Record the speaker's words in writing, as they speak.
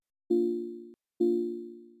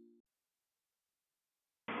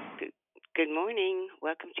Good morning.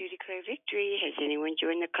 Welcome to Declare Victory. Has anyone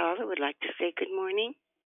joined the call that would like to say good morning?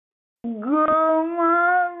 Good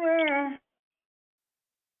morning,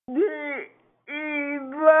 the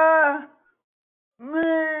Eva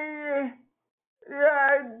Minister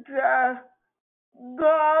Gaga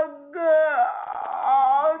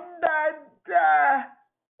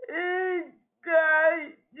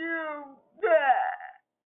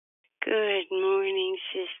Good morning,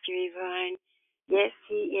 Sister Yvonne. Yes,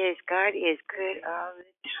 He is. God is good all the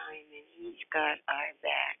time, and He's got our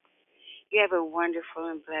back. You have a wonderful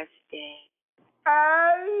and blessed day.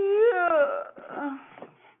 Are you?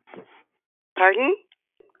 Pardon?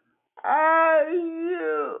 Are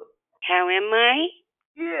you? How am I?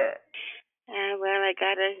 Yeah. Well,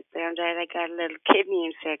 found out I got a little kidney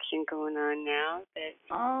infection going on now. But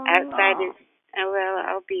Oh outside no. of,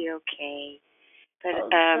 I'll be okay. But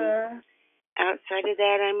Okay. outside of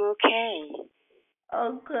that, I'm okay.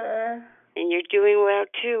 Okay. And you're doing well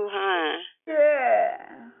too, huh? Yeah.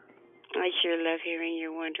 I sure love hearing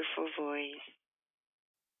your wonderful voice.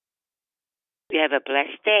 You have a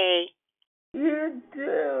blessed day. You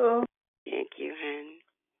too. Thank you, hon.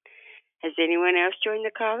 Has anyone else joined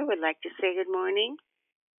the call who would like to say good morning?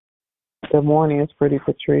 Good morning, it's Pretty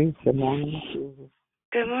Patrice. Good morning, Susie.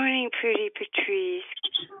 Good morning, pretty Patrice.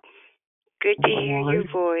 Good to Good hear your morning.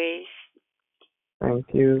 voice. Thank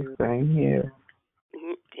you. Same here.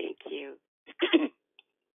 Thank you.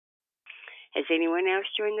 Has anyone else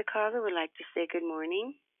joined the call who would like to say good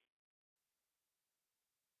morning?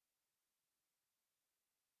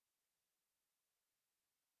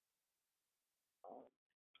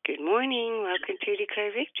 Good morning. Welcome to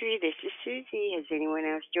Declare Victory. This is Susie. Has anyone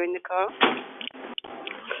else joined the call?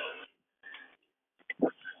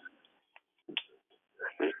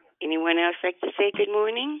 Anyone else like to say good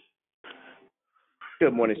morning?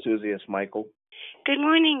 Good morning, Susie. It's Michael. Good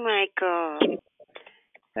morning, Michael.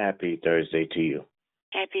 Happy Thursday to you.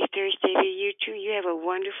 Happy Thursday to you, too. You have a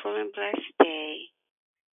wonderful and blessed day.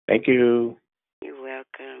 Thank you. You're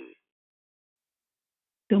welcome.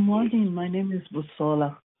 Good morning. My name is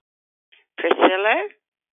Busola. Priscilla?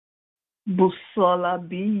 Busola,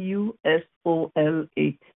 Busola.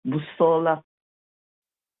 Busola.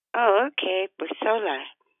 Oh, okay. Busola.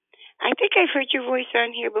 I think I've heard your voice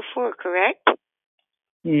on here before, correct?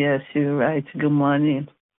 Yes, you're right. Good morning.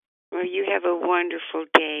 Well, you have a wonderful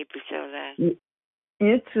day, Busola.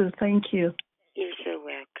 You too. Thank you. You're so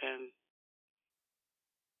welcome.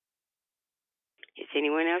 Has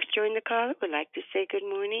anyone else joined the call who would like to say good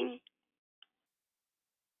morning?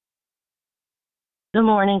 Good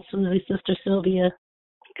morning, Susie, Sister Sylvia.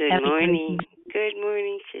 Good Happy morning. Thursday. Good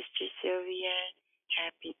morning, Sister Sylvia.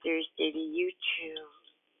 Happy Thursday to you, too.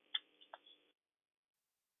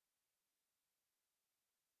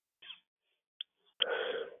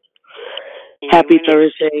 Happy Anyone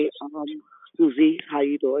else? Thursday, Susie. How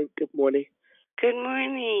you doing? Good morning. Good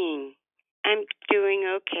morning. I'm doing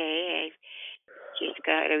okay. I just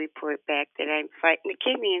got a report back that I'm fighting a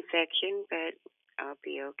kidney infection, but I'll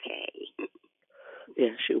be okay.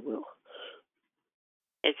 Yes, you will.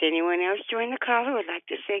 Has anyone else joined the call who would like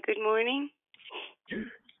to say good morning?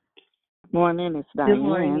 Morning, it's Diane. Good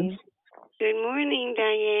morning. Good morning,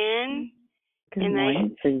 Diane. Good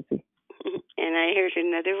morning, Susie. And I heard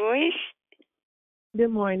another voice.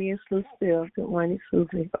 Good morning, it's Lucille. Good morning,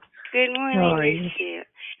 Susie. Good How morning, are you? Lucille.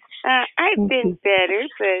 I've been better,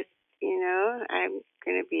 but, I'm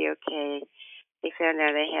going to be okay. They found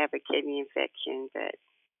out I have a kidney infection, but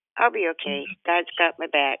I'll be okay. God's got my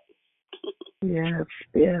back. Yes,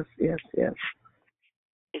 yes, yes, yes.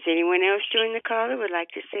 Is anyone else join the call who would like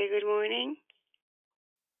to say good morning?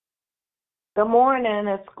 Good morning.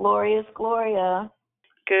 It's Glorious Gloria.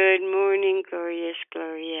 Good morning, Glorious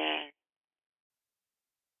Gloria.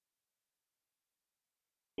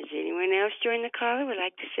 Is anyone else join the call who would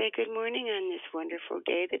like to say good morning on this wonderful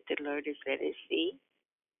day that the Lord has let us see?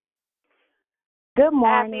 Good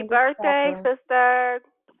morning. Happy birthday, sister.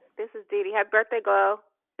 This is Dee Dee. Happy birthday, Glow.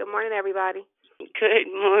 Good morning, everybody. Good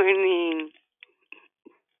morning.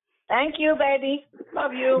 Thank you, baby.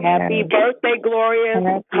 Love you. Happy birthday, Gloria.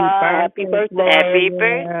 Happy birthday. Happy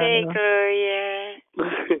birthday, Gloria.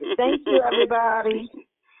 Thank you, everybody.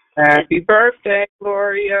 Happy birthday,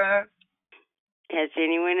 Gloria. Has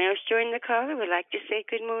anyone else joined the call who would like to say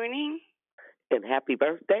good morning? And happy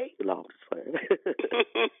birthday, long friend.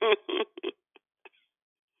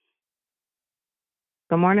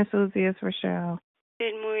 Good morning, Susie. It's Rochelle.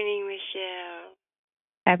 Good morning, Michelle.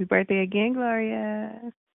 Happy birthday again,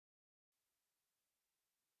 Gloria.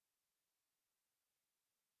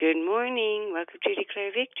 Good morning. Welcome to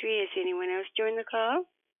Declare Victory. Has anyone else joined the call?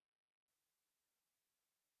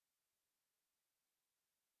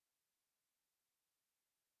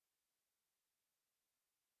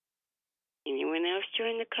 Anyone else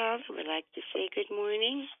join the call who would like to say good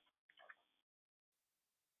morning?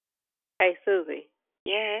 Hey, Susie.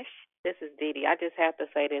 Yes. This is Dee Dee. I just have to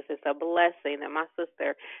say this. It's a blessing that my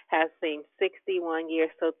sister has seen 61 years.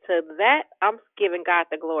 So to that, I'm giving God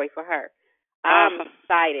the glory for her. I'm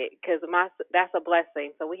excited because that's a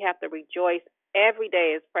blessing. So we have to rejoice. Every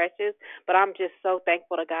day is precious, but I'm just so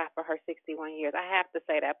thankful to God for her 61 years. I have to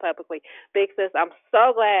say that publicly. Big sis, I'm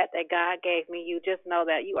so glad that God gave me you. Just know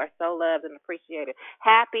that you are so loved and appreciated.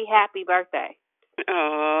 Happy, happy birthday.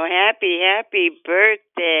 Oh, happy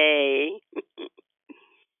birthday.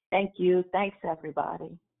 Thank you. Thanks,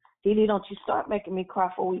 everybody. Dee Dee, don't you start making me cry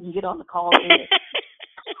before we can get on the call in.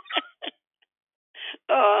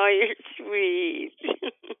 Oh, you're sweet.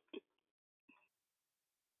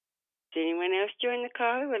 Does anyone else join the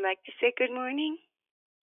call who would like to say good morning?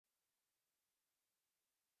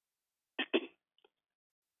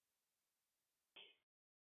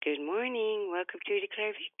 Good morning. Welcome to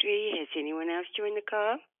Declare Victory. Has anyone else joined the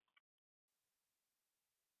call?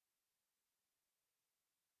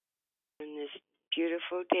 On this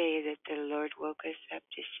beautiful day that the Lord woke us up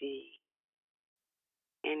to see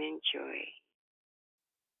and enjoy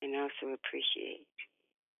and also appreciate.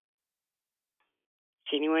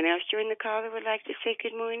 Has anyone else joined the call that would like to say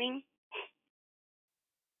good morning?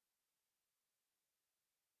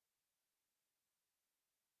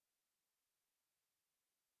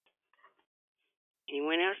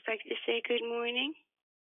 Anyone else like to say good morning?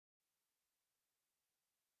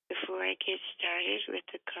 Before I get started with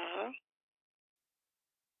the call.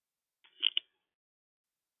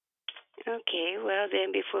 Okay, well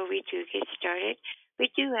then before we do get started,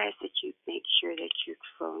 we do ask that you make sure that your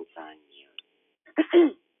phone's on mute.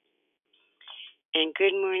 And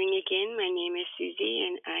good morning again. My name is Susie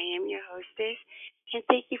and I am your hostess. And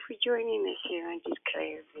thank you for joining us here on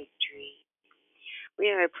Declare Victory.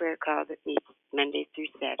 We are a prayer call that meets Monday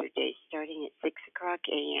through Saturday starting at 6 o'clock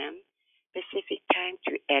a.m. Pacific time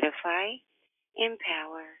to edify,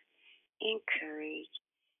 empower, encourage,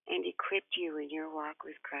 and equip you in your walk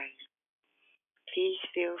with Christ. Please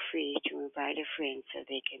feel free to invite a friend so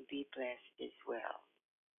they can be blessed as well.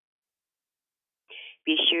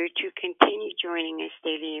 Be sure to continue joining us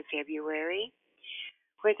daily in February,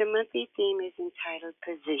 where the monthly theme is entitled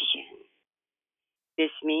Position.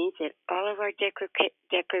 This means that all of our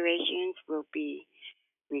declarations will be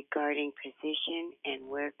regarding position and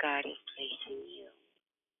where God is placing you.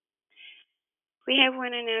 We have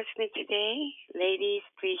one announcement today. Ladies,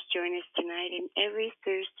 please join us tonight and every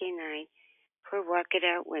Thursday night for Walk It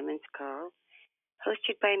Out Women's Call,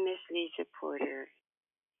 hosted by Miss Lisa Porter.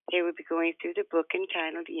 They will be going through the book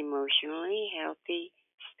entitled Emotionally Healthy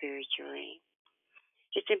Spiritually.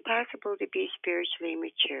 It's Impossible to Be Spiritually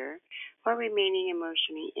Mature While Remaining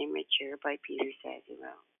Emotionally Immature by Peter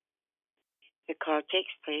Sazero. The call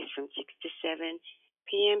takes place from 6 to 7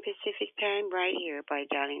 p.m. Pacific Time right here by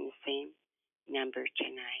dialing the same number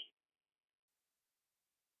tonight.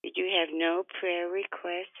 We do have no prayer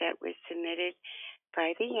requests that was submitted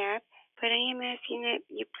by the app, but I am asking that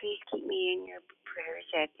you please keep me in your prayers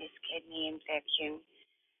that this kidney infection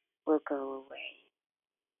will go away.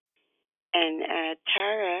 And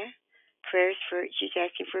Tara, she's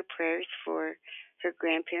asking for prayers for her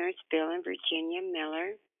grandparents, Bill and Virginia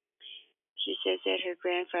Miller. She says that her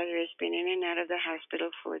grandfather has been in and out of the hospital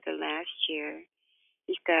for the last year.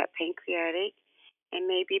 He's got pancreatic and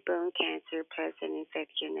maybe bone cancer plus an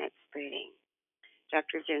infection that's spreading.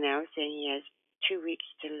 Doctors are now saying he has 2 weeks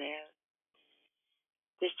to live.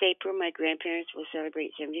 This April, my grandparents will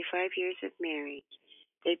celebrate 75 years of marriage.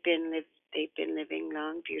 They've been living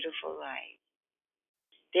long, beautiful lives.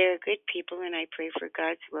 They are good people, and I pray for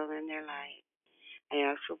God's will in their lives. I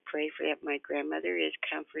also pray for that my grandmother is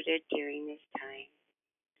comforted during this time,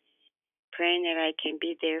 praying that I can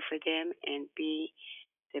be there for them and be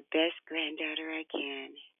the best granddaughter I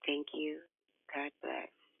can. Thank you. God bless.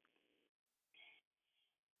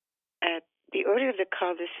 The order of the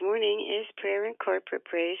call this morning is prayer and corporate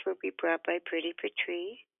praise will be brought by Pretty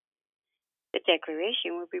Patrice. The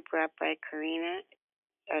declaration will be brought by Karina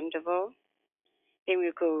Sandoval. Then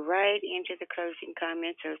we'll go right into the closing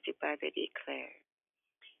comments hosted by the Declare.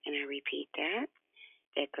 And I repeat that.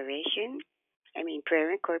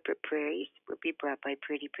 Prayer and corporate praise will be brought by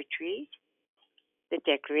Pretty Patrice. The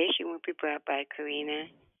declaration will be brought by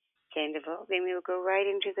Karina Sandoval. Then we will go right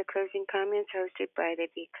into the closing comments hosted by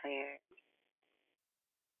the Declare.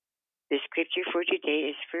 The scripture for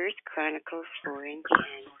today is 1 Chronicles 4 and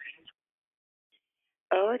 10.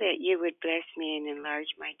 Oh, that you would bless me and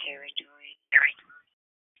enlarge my territory.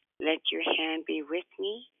 Let your hand be with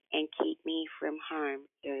me and keep me from harm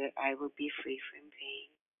so that I will be free from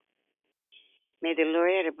pain. May the Lord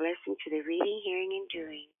add a blessing to the reading, hearing, and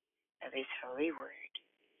doing of His holy word.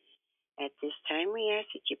 At this time, we ask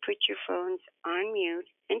that you put your phones on mute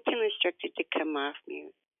until instructed to come off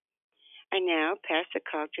mute. I now pass the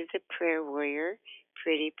call to the prayer warrior,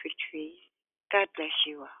 Pretty Patrice. God bless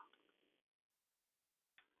you all.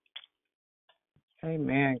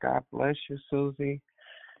 Amen. God bless you, Susie.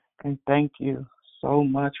 And thank you so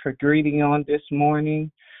much for greeting on this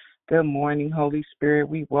morning. Good morning, Holy Spirit.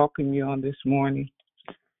 We welcome you on this morning.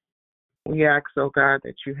 We ask, oh God,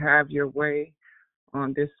 that you have your way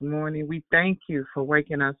on this morning. We thank you for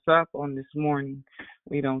waking us up on this morning.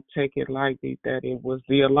 We don't take it lightly that it was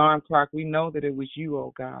the alarm clock. We know that it was you,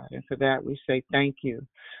 oh God, and for that we say thank you.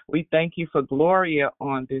 We thank you for Gloria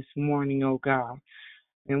on this morning, oh God.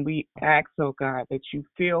 And we ask, oh God, that you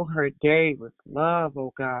fill her day with love,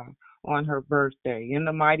 oh God, on her birthday, in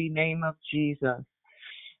the mighty name of Jesus.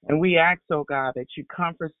 And we ask, oh God, that you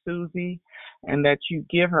comfort Susie and that you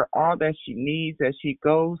give her all that she needs as she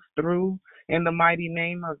goes through. In the mighty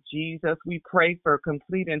name of Jesus, we pray for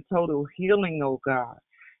complete and total healing, oh God.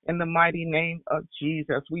 In the mighty name of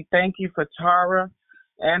Jesus, we thank you for Tara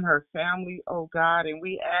and her family, oh God. And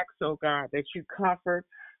we ask, oh God, that you comfort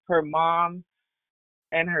her mom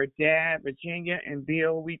and her dad, Virginia and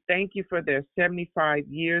Bill. We thank you for their 75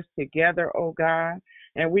 years together, oh God.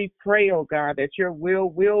 And we pray, oh God, that your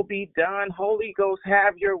will be done. Holy Ghost,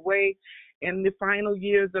 have your way in the final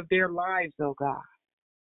years of their lives, oh God.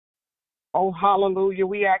 Oh, hallelujah.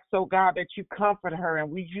 We ask, oh God, that you comfort her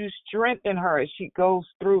and you strengthen her as she goes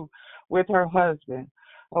through with her husband,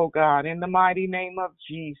 oh God, in the mighty name of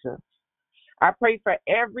Jesus. I pray for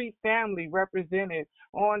every family represented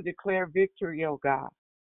on Declare Victory, oh God.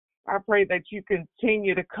 I pray that you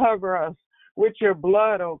continue to cover us with your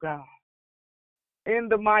blood, oh God. In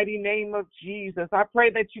the mighty name of Jesus, I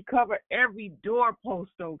pray that you cover every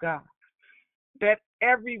doorpost, oh God. That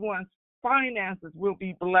everyone's finances will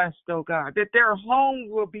be blessed, oh God. That their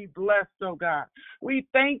homes will be blessed, oh God. We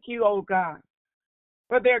thank you, oh God,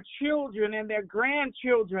 for their children and their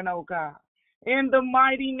grandchildren, oh God. In the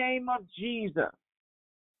mighty name of Jesus,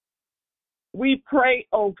 we pray,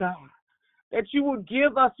 oh God, that you will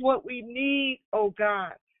give us what we need, oh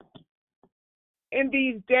God, in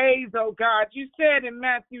these days, oh God. You said in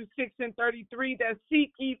Matthew 6:33 that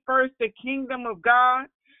seek ye first the kingdom of God,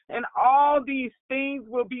 and all these things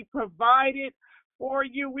will be provided for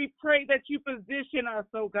you. We pray that you position us,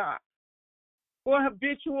 oh God, for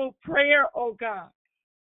habitual prayer, oh God,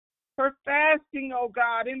 for fasting, oh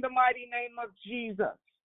God, in the mighty name of Jesus.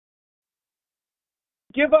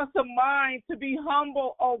 Give us a mind to be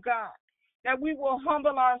humble, oh God, that we will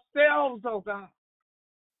humble ourselves, oh God,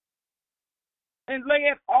 and lay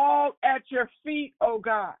it all at your feet, oh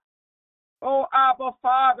God. Oh, Abba,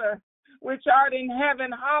 Father, which art in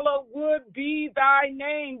heaven, hallowed be thy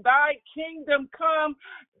name. Thy kingdom come,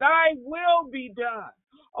 thy will be done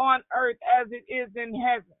on earth as it is in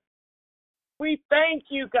heaven. We thank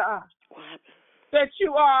you, God, that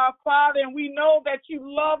you are our Father, and we know that you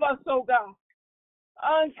love us, oh God,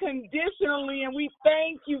 unconditionally, and we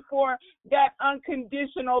thank you for that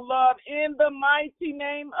unconditional love in the mighty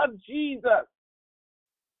name of Jesus.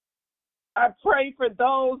 I pray for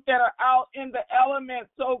those that are out in the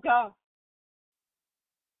elements, oh God.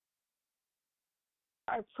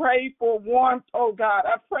 I pray for warmth, oh God.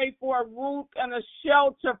 I pray for a roof and a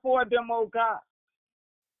shelter for them, oh God.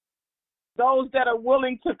 Those that are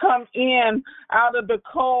willing to come in out of the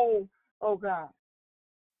cold, oh God.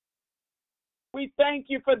 We thank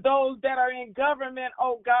you for those that are in government,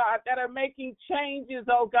 oh God, that are making changes,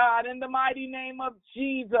 oh God, in the mighty name of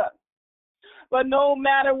Jesus. But no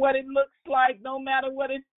matter what it looks like, no matter what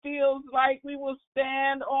it feels like, we will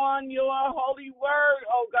stand on your holy word,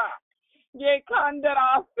 oh God.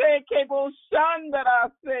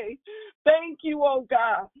 Thank you, oh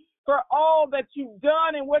God, for all that you've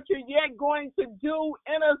done and what you're yet going to do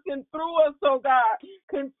in us and through us, oh God.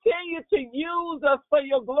 Continue to use us for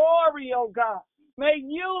your glory, oh God. May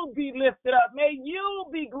you be lifted up. May you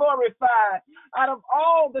be glorified out of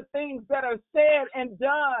all the things that are said and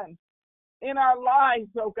done in our lives,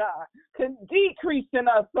 oh God. Can decrease in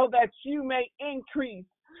us so that you may increase.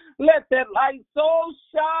 Let that light so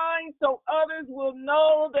shine so others will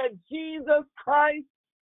know that Jesus Christ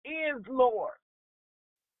is Lord.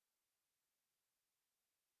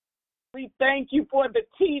 We thank you for the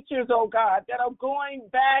teachers, oh God, that are going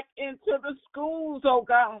back into the schools, oh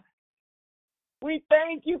God. We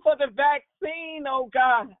thank you for the vaccine, oh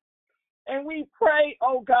God. And we pray,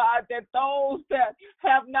 oh God, that those that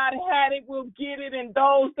have not had it will get it, and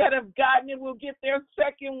those that have gotten it will get their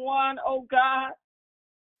second one, oh God.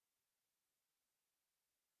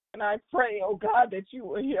 And I pray, oh God, that you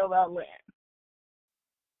will heal our land.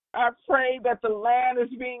 I pray that the land is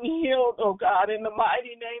being healed, oh God, in the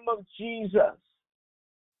mighty name of Jesus.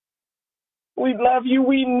 We love you.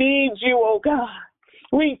 We need you, oh God.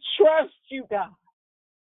 We trust you, God.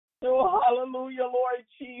 Oh, hallelujah, Lord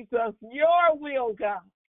Jesus. Your will, God.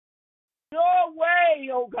 Your way,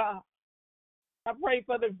 oh God. I pray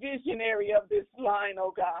for the visionary of this line,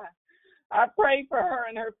 oh God. I pray for her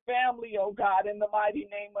and her family, oh God, in the mighty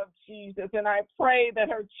name of Jesus. And I pray that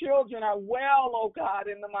her children are well, oh God,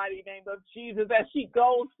 in the mighty name of Jesus, as she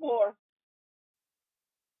goes forth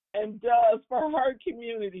and does for her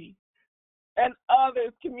community and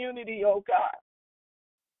others' community, oh God.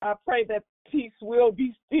 I pray that peace will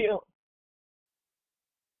be still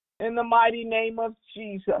in the mighty name of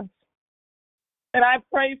Jesus. And I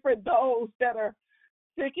pray for those that are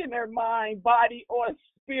sick in their mind, body, or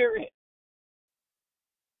spirit.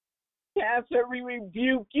 Cancer, we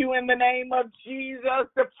rebuke you in the name of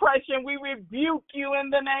Jesus. Depression, we rebuke you in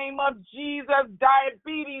the name of Jesus.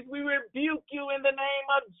 Diabetes, we rebuke you in the name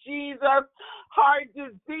of Jesus. Heart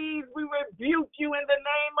disease, we rebuke you in the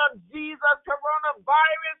name of Jesus.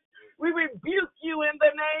 Coronavirus, we rebuke you in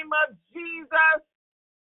the name of Jesus.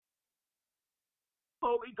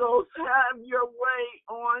 Holy Ghost, have your way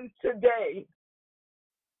on today.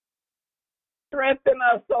 Strengthen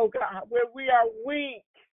us, oh God, where we are weak.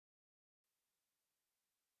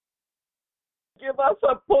 Give us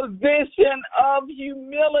a position of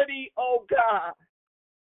humility, oh God.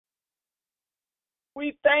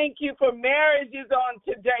 We thank you for marriages on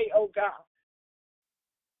today, oh God.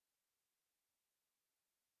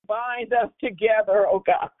 Bind us together, oh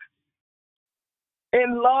God.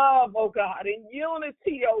 In love, oh God. In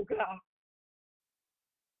unity, oh God.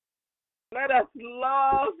 Let us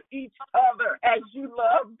love each other as you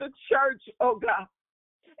love the church, oh God.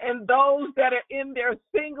 And those that are in their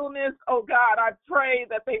singleness, oh God, I pray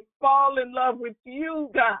that they fall in love with you,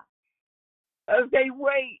 God, as they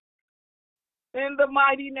wait in the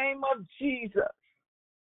mighty name of Jesus.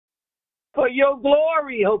 For your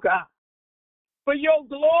glory, oh God. For your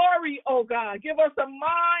glory, oh God. Give us a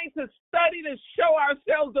mind to study to show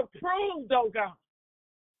ourselves approved, oh God.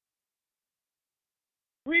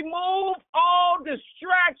 Remove all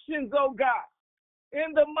distractions, oh God,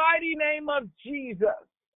 in the mighty name of Jesus.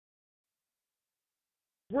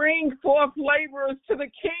 Bring forth laborers to the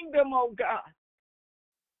kingdom, oh God.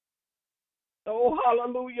 Oh,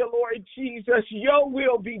 hallelujah, Lord Jesus. Your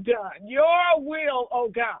will be done. Your will, oh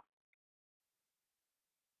God.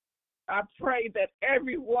 I pray that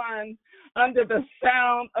everyone under the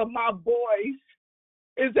sound of my voice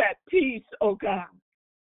is at peace, oh God.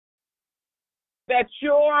 That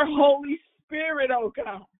your Holy Spirit, oh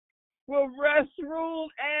God, will rest, rule,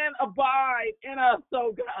 and abide in us,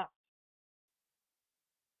 oh God.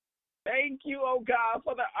 Thank you, oh God,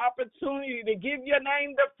 for the opportunity to give your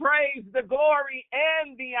name the praise, the glory,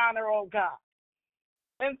 and the honor, oh God.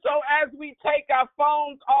 And so as we take our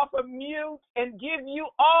phones off of mute and give you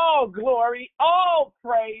all glory, all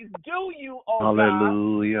praise, do you, oh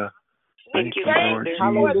Hallelujah. God. Thank you, Lord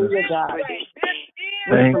Jesus. Hallelujah, God.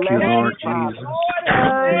 Thank you, Lord Jesus. Thy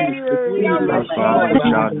will be done.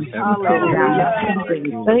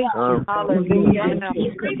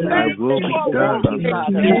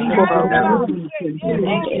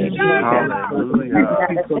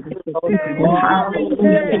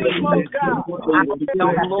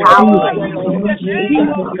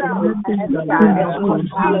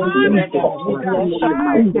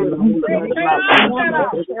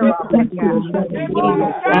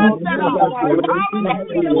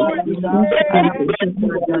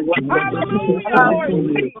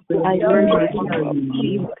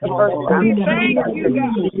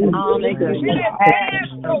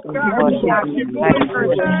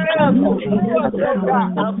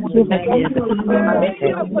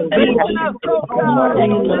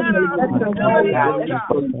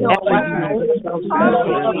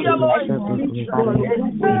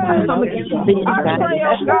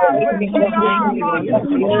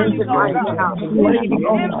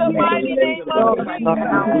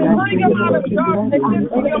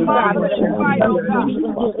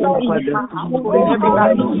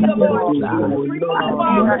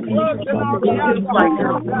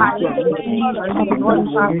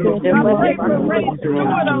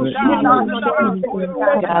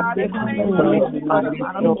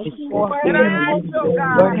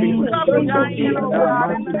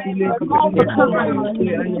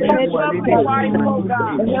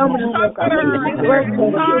 Where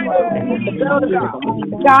the time of need, oh God.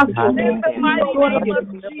 In the mighty name of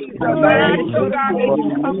Jesus, I ask you, God, that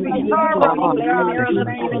you come in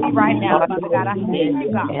right now, Father God. I thank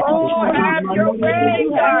you, God. oh, have your way,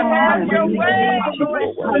 God, have your way,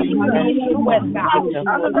 Lord Jesus. West, God.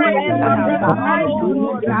 Praise God,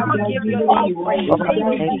 Lord God, we give your name praise.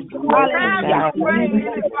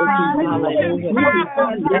 hallelujah.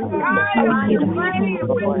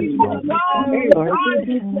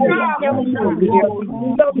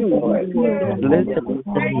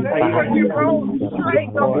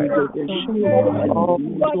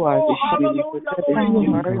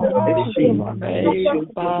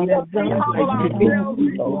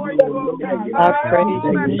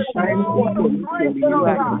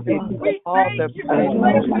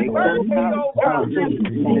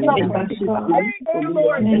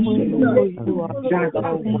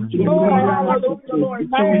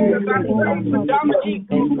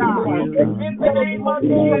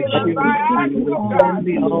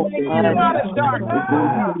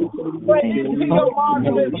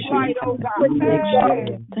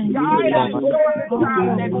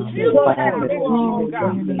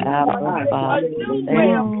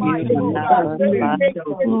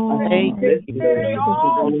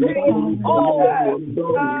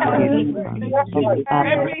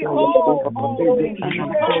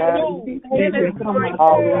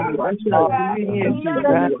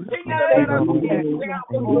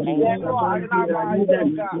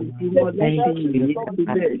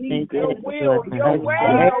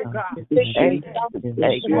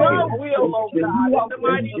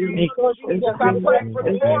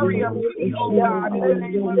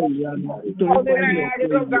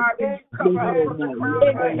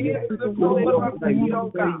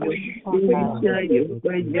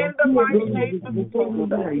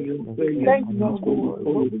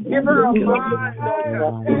 Give her a mind, in the mighty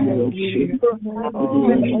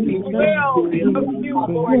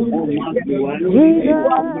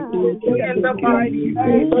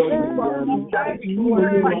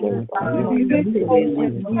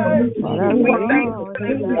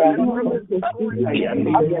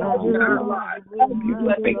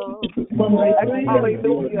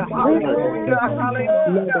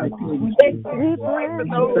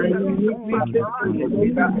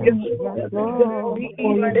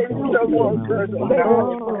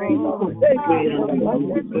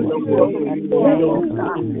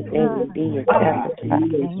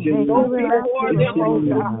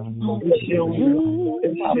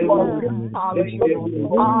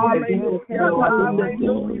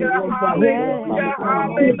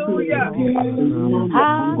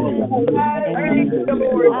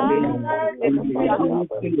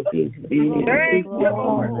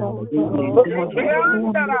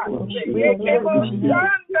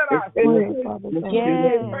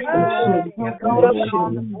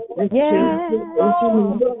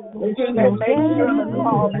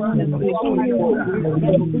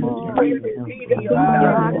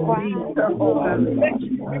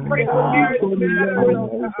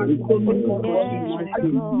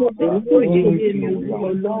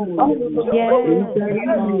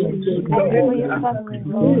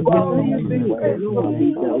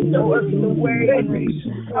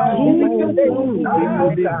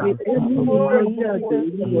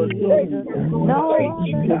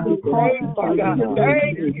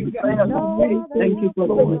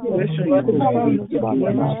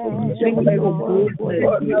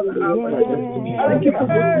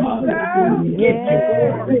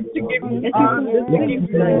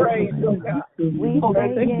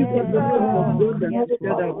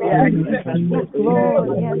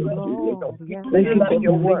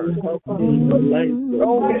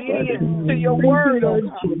name to your word,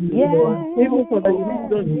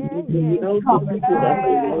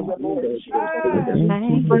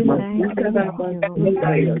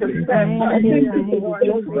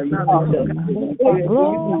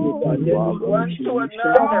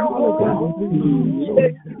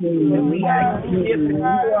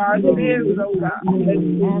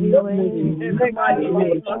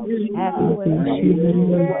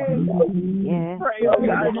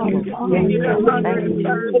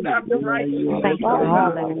 Thank you for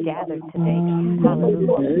all that are gathered today.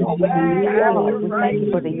 Hallelujah. We thank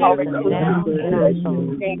you for the yes and now in our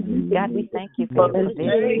souls. God, we thank you for your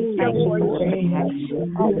provision. Thank you for your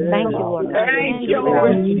protection. Thank you, Lord God. Thank you,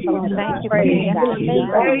 Lord. Thank you for your guidance.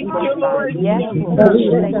 Yes, Lord. Yes,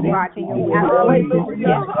 to your word.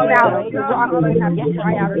 Yes, Lord. going to have to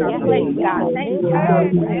cry out in our place, God. Thank you, God.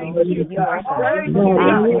 Thank you, God.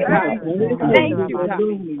 Thank you, God. Thank you, God.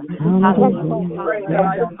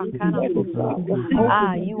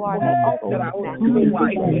 You are the ultimate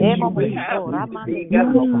sacrifice. Yes,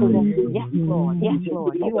 Lord. Yes,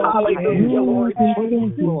 Lord. You are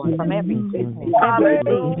Lord, from every sickness, every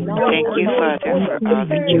disease. Thank you, Father, for all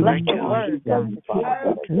that you are doing.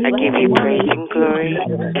 I give you praise and glory,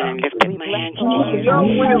 and I lift up my hands to you. I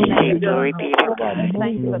say, glory be to God. I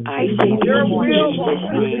say this in Jesus'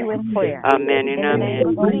 name. Amen and amen.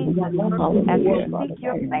 As we seek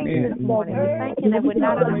your face this morning, we thank you that we're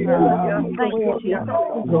not ourselves. Thank you, Jesus.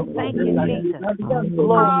 Thank you, Jesus.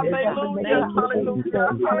 Glory to God.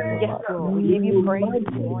 Yes, Lord. We give you praise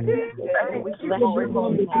this morning. We bless your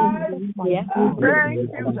holy name. Yes, Lord. There's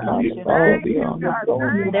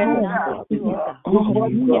none like you, oh God.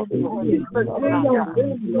 Yes, Lord.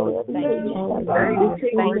 Thank you, Jesus.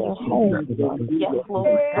 Thank you, Jesus. Yes, Lord.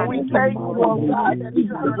 God, we thank you, Lord God. We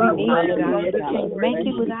need you, God. We can't make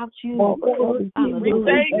it without you. Hallelujah. We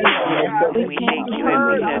thank you and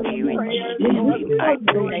we love you in Jesus' name. I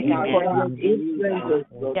pray. Amen.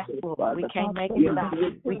 Yes, Lord. We can't make it without you.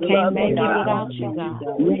 We can't make it without you, God.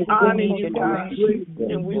 We need your direction.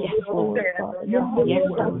 Yes, Lord. Yes,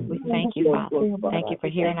 Lord. We thank you, Father. Thank you for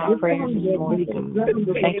hearing our prayers this morning, God.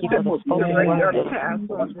 Thank you for the spoken word.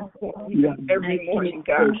 Every morning,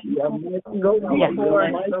 God. Go before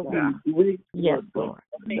us, oh God. Yes, Lord.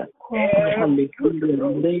 In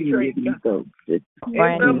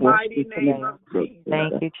the mighty name of Jesus.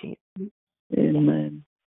 Thank you, Jesus. Amen.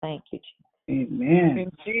 Thank you, Jesus. Amen.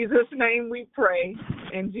 In Jesus' name we pray.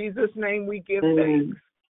 In Jesus' name we give thanks.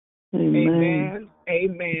 Amen.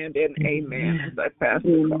 Amen and amen. As I pass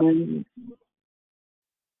the call.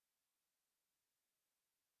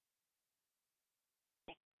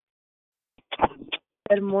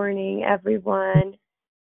 Good morning, everyone.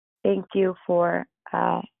 Thank you for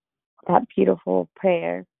that beautiful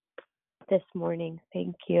prayer this morning.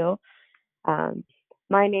 Thank you.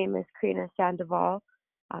 My name is Karina Sandoval.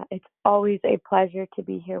 It's always a pleasure to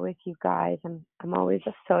be here with you guys. I'm always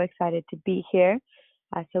so excited to be here.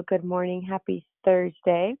 So good morning. Happy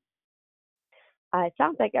Thursday. It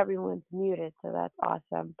sounds like everyone's muted, so that's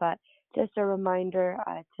awesome. But just a reminder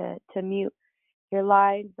to mute your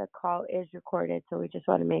lines. The call is recorded, so we just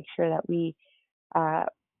want to make sure that we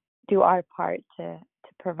do our part to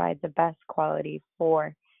provide the best quality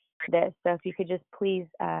for this. So if you could just please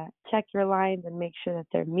check your lines and make sure that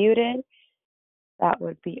they're muted, that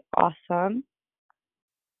would be awesome.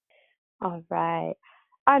 All right.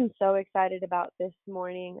 I'm so excited about this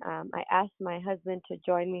morning. I asked my husband to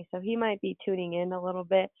join me, so he might be tuning in a little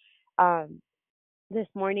bit this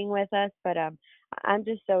morning with us, but I'm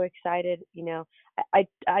just so excited. You know,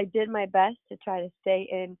 I did my best to try to stay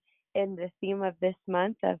in the theme of this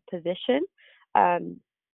month of position. So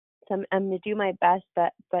I'm going to do my best,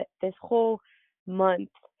 but this whole month,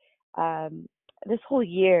 this whole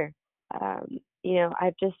year, you know,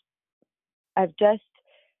 I've just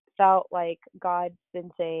felt like God's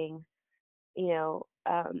been saying, you know,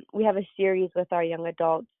 we have a series with our young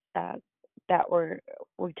adults that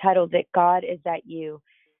we titled it "God Is That You,"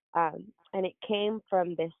 and it came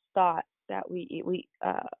from this thought that we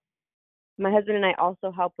my husband and I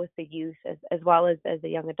also help with the youth as well as the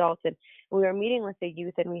young adults, and we were meeting with the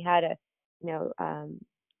youth, and we had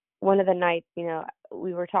one of the nights, you know,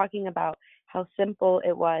 we were talking about how simple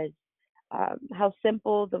it was. How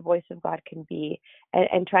simple the voice of God can be,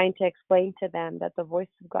 and trying to explain to them that the voice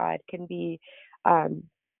of God can be,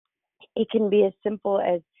 it can be as simple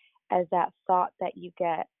as that thought that you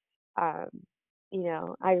get. You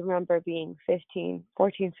know, I remember being 14,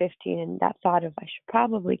 15, and that thought of I should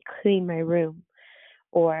probably clean my room,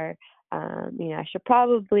 or you know, I should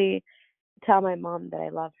probably tell my mom that I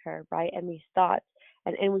love her, right? And these thoughts,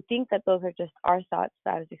 and we think that those are just our thoughts.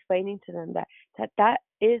 That I was explaining to them that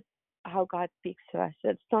is how God speaks to us.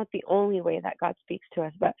 It's not the only way that God speaks to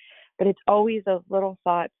us, but it's always those little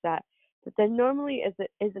thoughts that then normally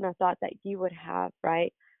isn't a thought that you would have,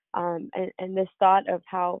 right? And this thought of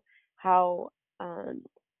how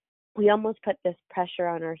we almost put this pressure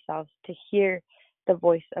on ourselves to hear the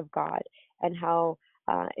voice of God, and how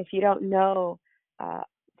if you don't know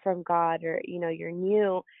from God, or you know, you're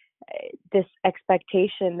new, this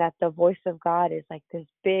expectation that the voice of God is like this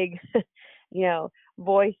big you know,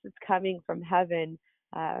 voice that's coming from heaven,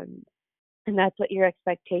 and that's what your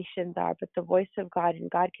expectations are. But the voice of God,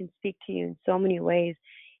 and God can speak to you in so many ways,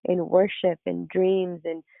 in worship, in dreams,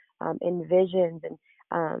 and in visions,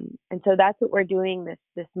 and so that's what we're doing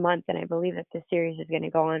this month. And I believe that this series is going to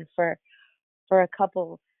go on for a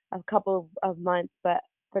couple of months. But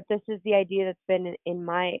but this is the idea that's been in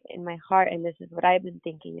my heart, and this is what I've been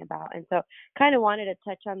thinking about. And so kind of wanted to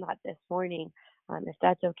touch on that this morning, if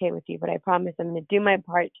that's okay with you. But I promise I'm going to do my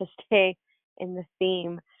part to stay in the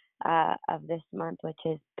theme of this month, which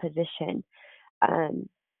is position. I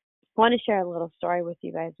want to share a little story with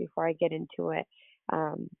you guys before I get into it.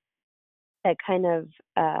 That kind of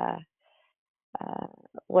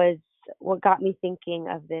was what got me thinking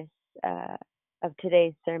of this, of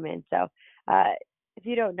today's sermon. So if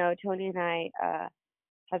you don't know, Tony and I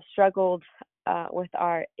have struggled with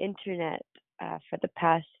our internet for the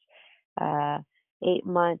past 8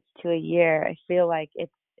 months to a year. I feel like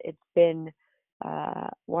it's been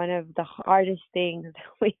one of the hardest things that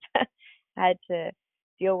we've had to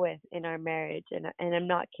deal with in our marriage, and I'm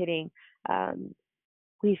not kidding.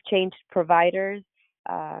 We've changed providers.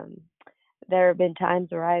 There have been times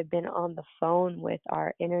where I've been on the phone with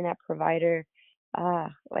our internet provider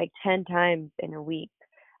like 10 times in a week.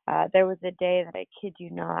 There was a day that, I kid you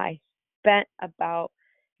not, I spent about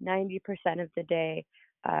 90% of the day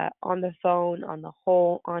on the phone, on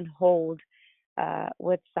hold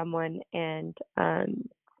with someone, and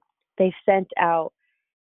they sent out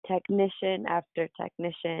technician after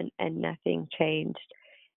technician, and nothing changed.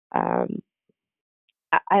 I'm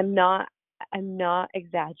not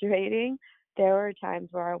exaggerating. There were times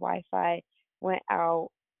where our Wi-Fi went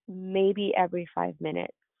out maybe every 5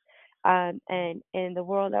 minutes. And in the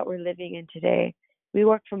world that we're living in today, we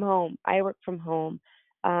work from home. I work from home.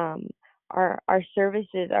 Our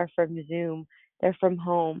services are from Zoom. They're from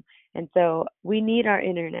home, and so we need our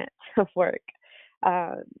internet to work.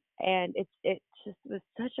 And it just was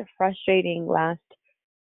such a frustrating last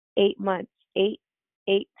 8 months, 8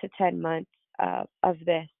 to 10 months of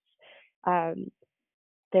this.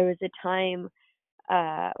 There was a time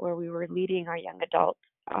where we were leading our young adults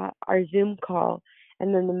our Zoom call,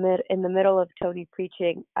 and then in the middle of Tony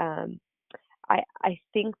preaching, I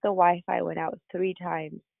think the Wi-Fi went out 3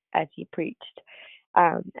 times as he preached,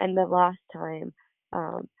 and the last time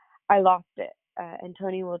I lost it. And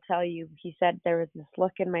Tony will tell you, he said there was this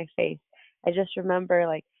look in my face. I just remember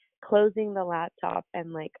like closing the laptop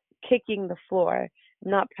and like kicking the floor.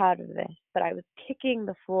 I'm not proud of this, but I was kicking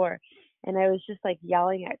the floor, and I was just like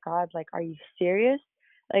yelling at God, like, "Are you serious?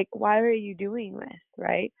 Like, why are you doing this?"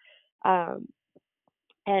 Right?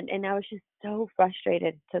 And I was just so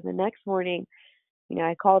frustrated. So the next morning,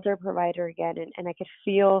 I called our provider again, and I could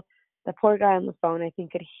feel the poor guy on the phone. I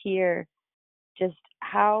think could hear just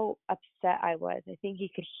how upset I was. I think he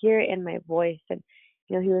could hear it in my voice, and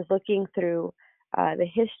he was looking through the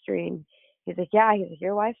history, and he's like, "Yeah," he's like,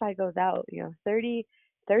 "Your Wi-Fi goes out, 30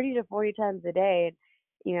 to 40 times a day."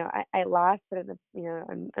 And I laughed, but I'm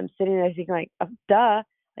sitting there thinking like, duh.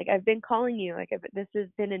 Like, I've been calling you. Like, this has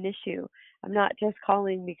been an issue. I'm not just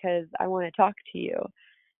calling because I want to talk to you.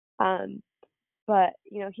 But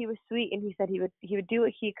he was sweet, and he said he would do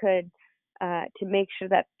what he could to make sure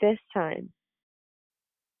that this time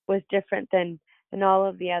was different than all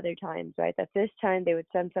of the other times, right? That this time they would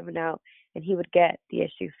send someone out and he would get the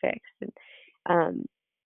issue fixed. And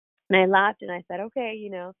I laughed and I said, okay,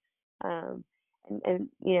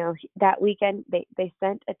 that weekend they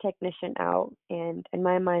sent a technician out, and in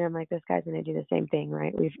my mind I'm like, this guy's going to do the same thing,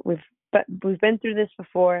 right? We've been through this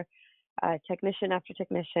before, technician after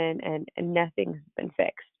technician, and nothing's been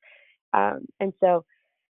fixed. And so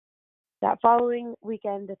that following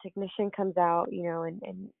weekend, the technician comes out,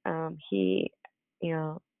 and he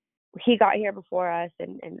got here before us,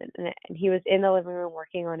 and he was in the living room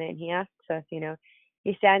working on it, and he asks us,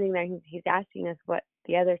 he's standing there, he's asking us what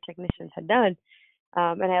the other technicians had done,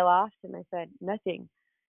 and I laughed and I said nothing,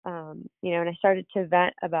 and I started to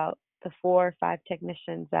vent about the 4 or 5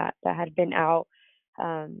 technicians that had been out,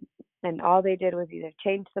 and all they did was either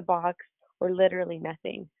change the box or literally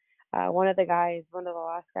nothing. One of the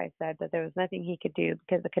last guys said that there was nothing he could do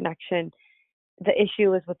because the issue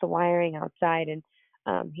was with the wiring outside, and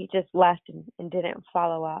he just left and didn't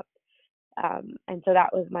follow up. And so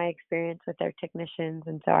that was my experience with their technicians,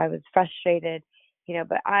 and so I was frustrated,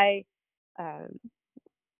 but I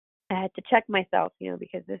had to check myself,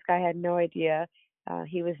 because this guy had no idea.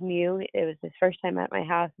 He was new. It was his first time at my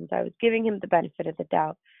house, and so I was giving him the benefit of the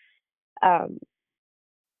doubt.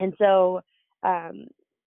 And so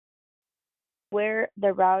where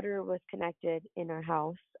the router was connected in our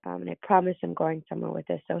house, and I promise I'm going somewhere with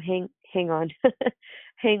this, so hang on,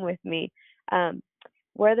 hang with me.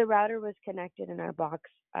 Where the router was connected in our box,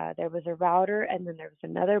 there was a router, and then there was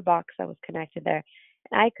another box that was connected there,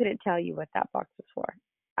 and I couldn't tell you what that box was for.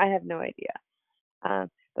 I have no idea.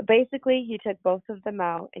 But basically, he took both of them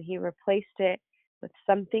out, and he replaced it with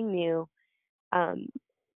something new. And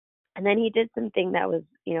then he did something that was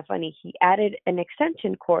funny. He added an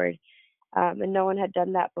extension cord, and no one had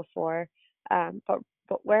done that before.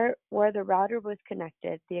 But where the router was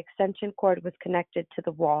connected, the extension cord was connected to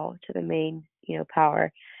the wall, to the main,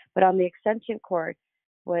 power. But on the extension cord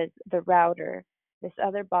was the router, this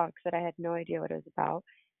other box that I had no idea what it was about,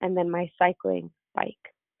 and then my cycling bike.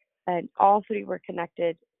 And all three were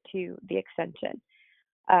connected to the extension.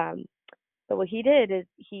 But what he did is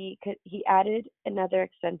he added another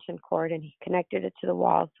extension cord and he connected it to the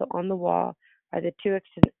wall. So on the wall are the two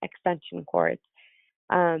extension cords.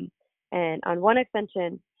 And on one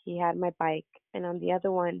extension, he had my bike, and on the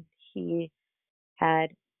other one, he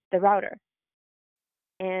had the router.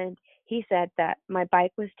 And he said that my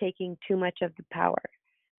bike was taking too much of the power.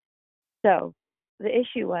 So the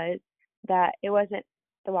issue was that it wasn't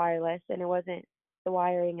the wireless and it wasn't the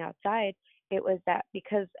wiring outside. It was that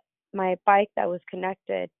because my bike that was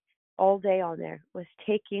connected all day on there was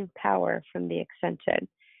taking power from the extension.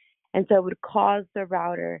 And so it would cause the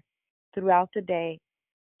router throughout the day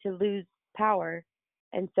to lose power.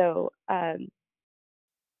 And so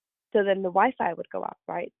then the Wi-Fi would go off,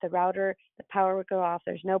 right? The power would go off.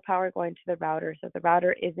 There's no power going to the router, so the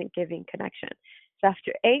router isn't giving connection. So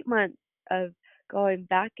after 8 months of going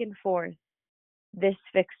back and forth, this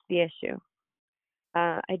fixed the issue.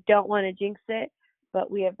 I don't want to jinx it, but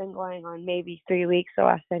we have been going on maybe 3 weeks. So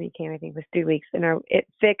last time he came, I think it was 3 weeks, and it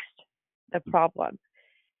fixed the problem.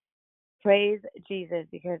 Praise Jesus,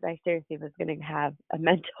 because I seriously was going to have a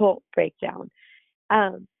mental breakdown.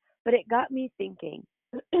 But it got me thinking,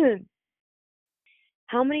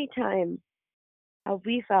 how many times have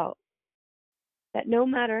we felt that no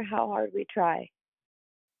matter how hard we try,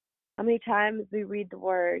 how many times we read the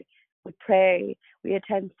word, we pray, we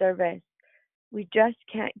attend service, we just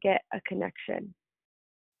can't get a connection?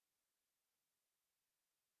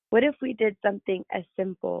 What if we did something as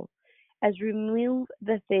simple as remove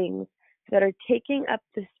the things that are taking up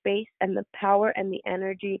the space and the power and the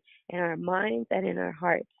energy in our minds and in our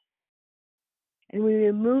hearts, and we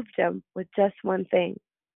removed them with just one thing: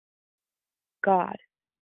 God?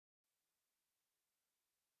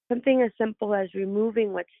 Something as simple as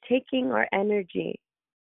removing what's taking our energy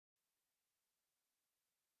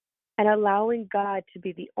and allowing God to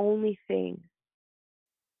be the only thing.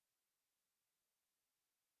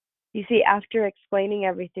 You see, after explaining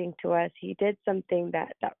everything to us, he did something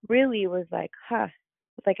that really was like,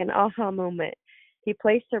 it's like an aha moment. He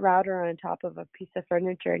placed a router on top of a piece of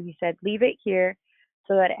furniture and he said, leave it here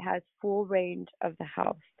so that it has full range of the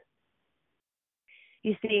house.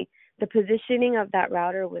 You see, the positioning of that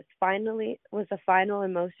router was the final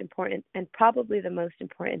and most important, and probably the most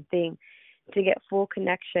important thing to get full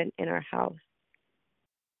connection in our house.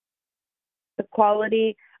 The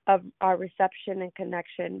quality of our reception and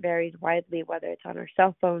connection varies widely, whether it's on our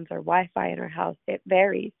cell phones or Wi-Fi in our house. It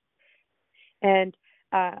varies. And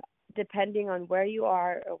depending on where you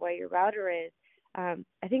are or where your router is,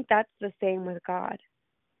 I think that's the same with God.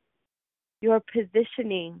 Your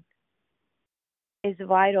positioning is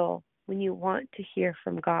vital when you want to hear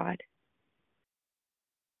from God.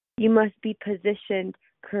 You must be positioned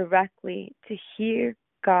correctly to hear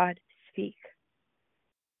God speak.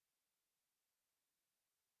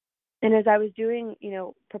 And as I was doing,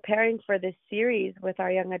 preparing for this series with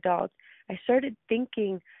our young adults, I started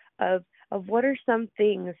thinking of what are some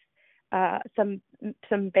things,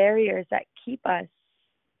 some barriers that keep us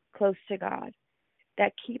close to God,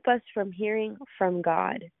 that keep us from hearing from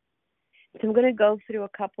God. So I'm going to go through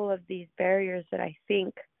a couple of these barriers that I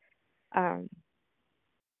think are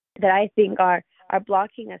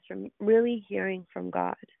blocking us from really hearing from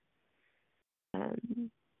God.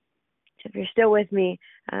 So if you're still with me,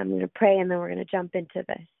 I'm going to pray and then we're going to jump into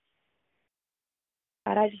this.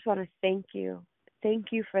 God, I just want to thank you.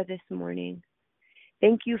 Thank you for this morning.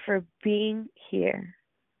 Thank you for being here.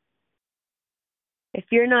 If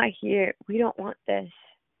you're not here, we don't want this.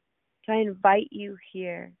 So I invite you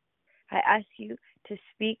here. I ask you to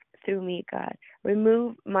speak through me, God.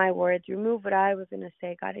 Remove my words. Remove what I was going to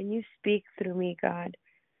say, God, and you speak through me, God.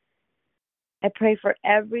 I pray for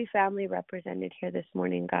every family represented here this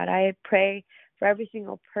morning, God. I pray for every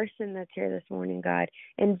single person that's here this morning, God.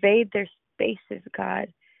 Invade their spaces,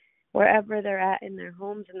 God, wherever they're at, in their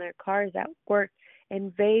homes, in their cars, at work.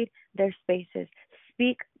 Invade their spaces.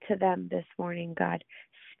 Speak to them this morning, God.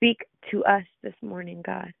 Speak to us this morning,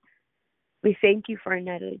 God. We thank you for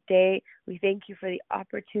another day. We thank you for the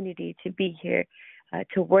opportunity to be here,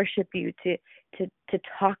 to worship you, to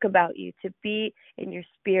talk about you, to be in your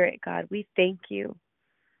spirit, God. We thank you.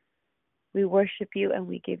 We worship you and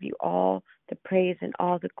we give you all the praise and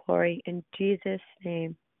all the glory. In Jesus'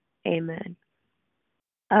 name, amen.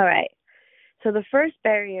 All right. So the first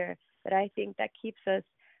barrier that I think that keeps us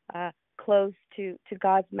close to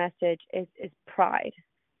God's message is pride.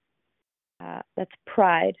 That's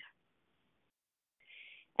pride.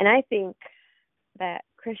 And I think that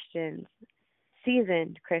Christians,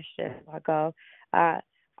 seasoned Christians, are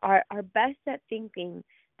best at thinking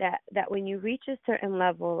that when you reach a certain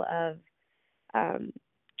level of,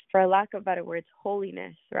 for lack of better words,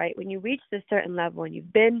 holiness, right? When you reach this certain level and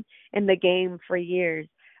you've been in the game for years,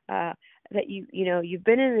 that you've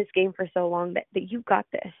been in this game for so long that you've got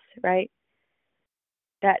this, right?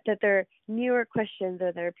 That there are newer Christians,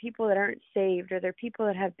 or there are people that aren't saved, or there are people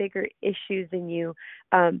that have bigger issues than you,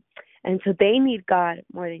 and so they need God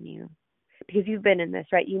more than you, because you've been in this,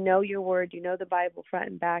 right? You know your word, you know the Bible front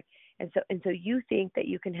and back, and so you think that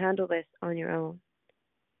you can handle this on your own.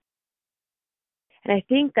 And I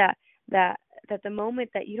think that the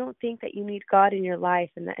moment that you don't think that you need God in your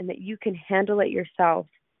life, and that you can handle it yourself,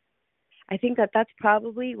 I think that that's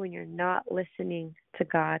probably when you're not listening to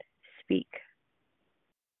God speak.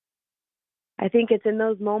 I think it's in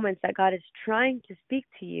those moments that God is trying to speak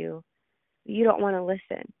to you, but you don't want to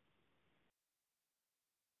listen.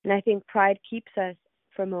 And I think pride keeps us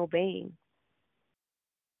from obeying.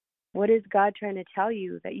 What is God trying to tell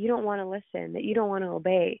you that you don't want to listen, that you don't want to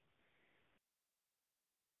obey?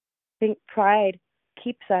 I think pride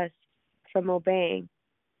keeps us from obeying.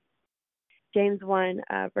 James 1,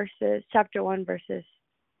 chapter 1, verses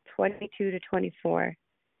 22 to 24.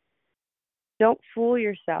 Don't fool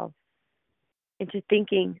yourself into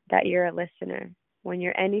thinking that you're a listener when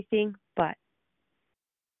you're anything but,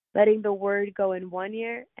 letting the word go in one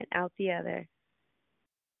ear and out the other.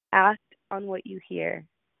 Act on what you hear.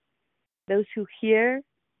 Those who hear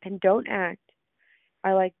and don't act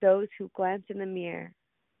are like those who glance in the mirror,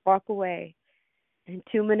 walk away, and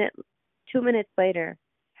 2 minutes later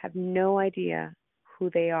have no idea who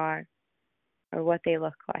they are or what they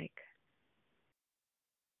look like.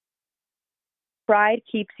 Pride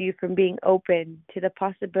keeps you from being open to the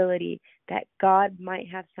possibility that God might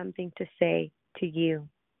have something to say to you.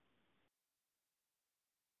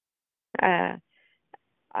 I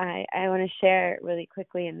want to share really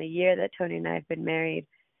quickly, in the year that Tony and I have been married,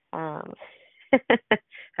 I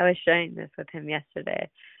was sharing this with him yesterday.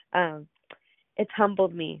 It's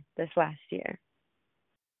humbled me this last year.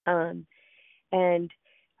 And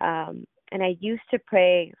I used to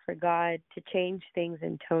pray for God to change things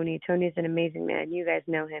in Tony. Tony's an amazing man. You guys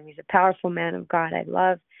know him. He's a powerful man of God. I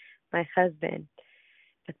love my husband.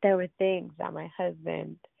 But there were things that my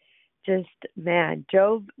husband just,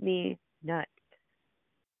 drove me nuts.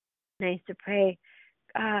 And I used to pray,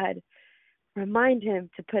 God, remind him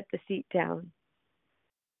to put the seat down.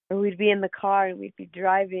 Or we'd be in the car and we'd be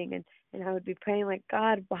driving, and I would be praying like,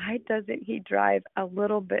 God, why doesn't he drive a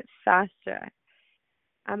little bit faster?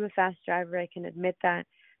 I'm a fast driver. I can admit that.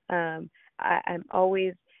 I'm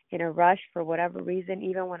always in a rush for whatever reason.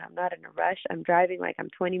 Even when I'm not in a rush, I'm driving like I'm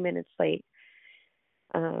 20 minutes late.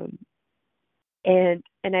 And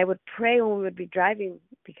I would pray when we would be driving,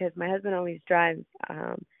 because my husband always drives.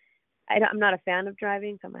 I'm not a fan of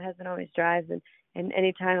driving, so my husband always drives. And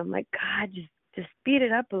anytime I'm like, God, just speed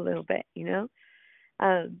it up a little bit, you know.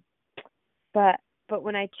 But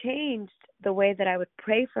when I changed the way that I would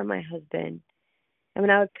pray for my husband, and when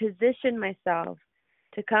I would position myself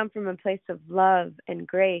to come from a place of love and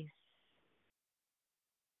grace,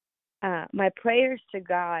 my prayers to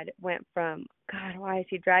God went from, God, why is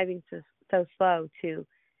he driving so slow, to,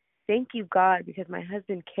 thank you, God, because my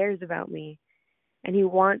husband cares about me and he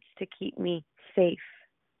wants to keep me safe.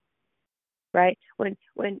 Right? When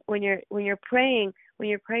you're praying, when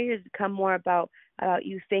your prayers become more about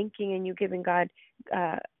you thanking and you giving God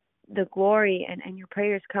the glory, and your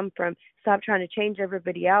prayers come from, stop trying to change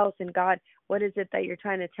everybody else, and God, what is it that you're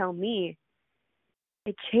trying to tell me?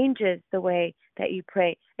 It changes the way that you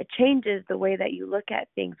pray. It changes the way that you look at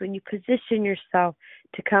things. When you position yourself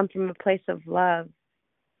to come from a place of love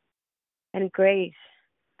and grace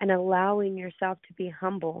and allowing yourself to be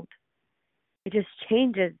humbled, it just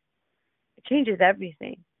changes. It changes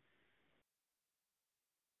everything.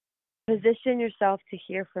 Position yourself to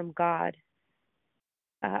hear from God.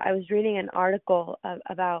 I was reading an article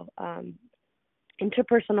about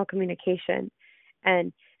interpersonal communication,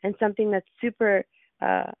 and something that's super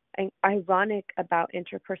ironic about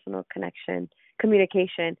interpersonal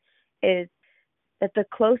communication is that the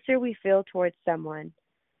closer we feel towards someone,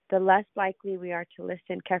 the less likely we are to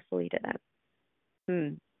listen carefully to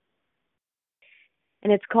them.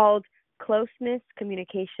 And it's called closeness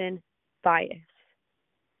communication bias.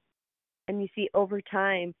 And you see, over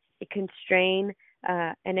time, it can strain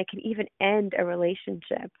and it can even end a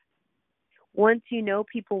relationship once you know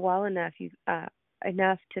people well enough,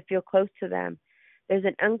 enough to feel close to them, there's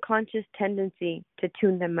an unconscious tendency to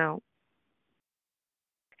tune them out.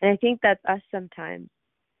 And I think that's us sometimes,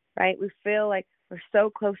 right? We feel like we're so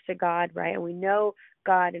close to God, right? And we know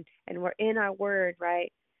God and we're in our word,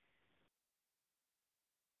 right?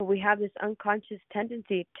 But we have this unconscious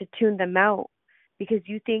tendency to tune them out because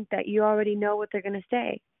you think that you already know what they're going to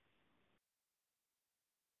say,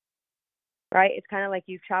 right? It's kind of like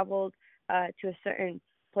you've traveled to a certain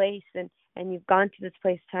place and you've gone to this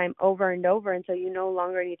place time over and over, and so you no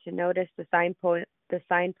longer need to notice the signpost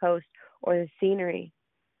or the scenery.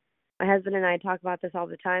 My husband and I talk about this all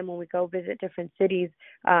the time when we go visit different cities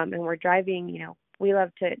and we're driving. You know, we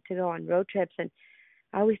love to go on road trips, and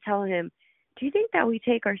I always tell him, do you think that we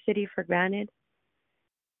take our city for granted?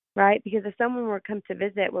 Right? Because if someone were to come to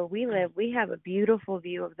visit where we live, we have a beautiful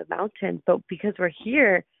view of the mountains, but because we're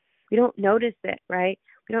here, we don't notice it, right?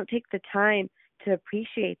 We don't take the time to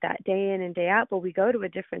appreciate that day in and day out, but we go to a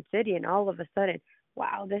different city and all of a sudden,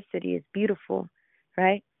 wow, this city is beautiful,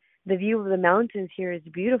 right? The view of the mountains here is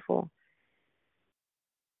beautiful.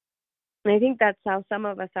 And I think that's how some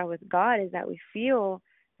of us are with God, is that we feel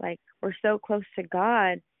like we're so close to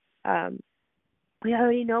God. We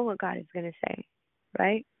already know what God is going to say,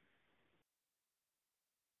 right?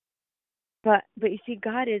 But you see,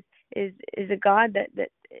 God is a God that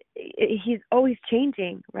He's always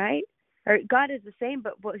changing, right? Or God is the same,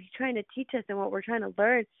 but what He's trying to teach us and what we're trying to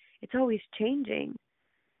learn, it's always changing.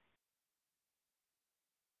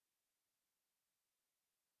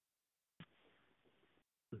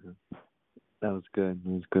 That was good. It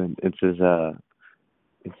was good.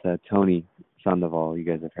 It's Tony Sandoval. You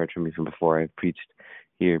guys have heard from me from before. I've preached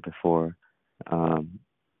here before, but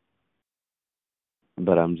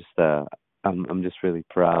I'm just really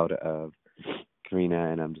proud of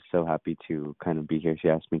Karina, and I'm just so happy to kind of be here. She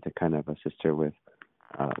asked me to kind of assist her with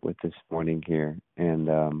this morning here, and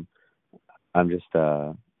I'm just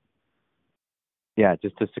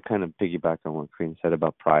just to kind of piggyback on what Karina said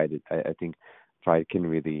about pride. I think pride can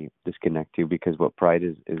really disconnect you, because what pride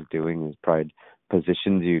is doing is pride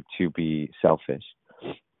positions you to be selfish.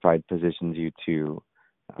 Pride positions you to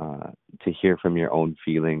hear from your own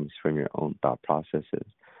feelings, from your own thought processes.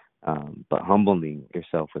 But humbling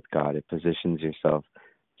yourself with God, it positions yourself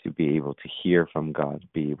to be able to hear from God,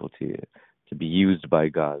 be able to be used by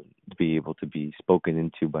God, to be able to be spoken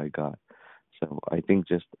into by God. So I think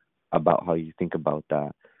just about how you think about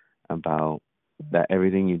that, about that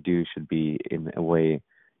everything you do should be in a way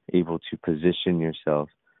able to position yourself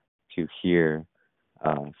to hear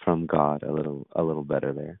from God a little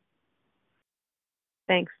better there.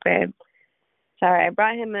 Thanks, babe. Sorry, I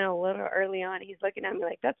brought him in a little early on. He's looking at me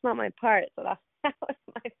like, that's not my part. So that was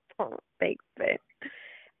my fault. Thanks, babe.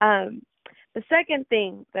 The second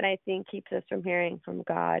thing that I think keeps us from hearing from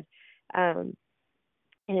God and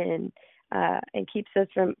keeps us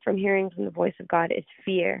from hearing from the voice of God is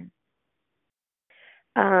fear.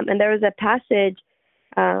 And there was a passage,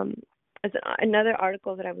 it's another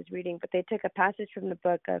article that I was reading, but they took a passage from the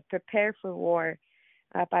book of Prepare for War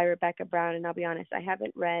by Rebecca Brown. And I'll be honest, I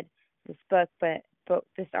haven't read this book, but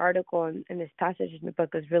this article and this passage in the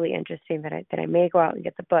book was really interesting that I may go out and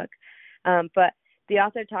get the book. But the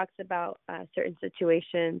author talks about certain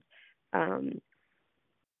situations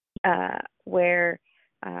where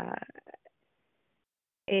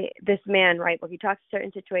this man, right, well, he talks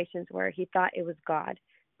certain situations where he thought it was God,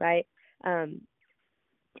 right?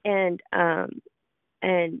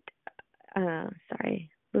 Sorry,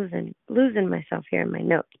 losing myself here in my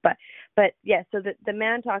notes, but yeah, so the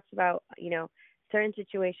man talks about, certain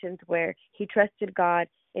situations where he trusted God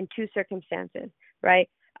in two circumstances, right?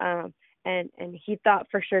 And he thought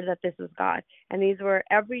for sure that this was God, and these were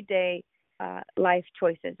everyday life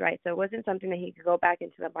choices, right? So it wasn't something that he could go back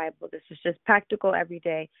into the Bible. This was just practical every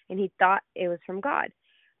day, and he thought it was from God.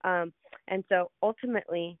 And so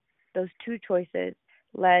ultimately, those two choices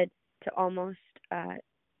led to almost to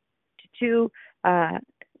two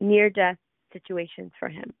near-death situations for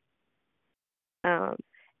him.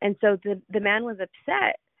 And so the man was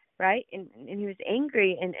upset, right? And he was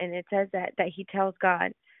angry, and it says that he tells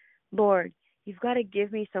God, Lord, you've got to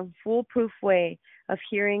give me some foolproof way of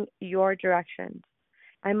hearing your directions.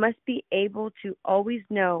 I must be able to always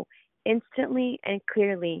know instantly and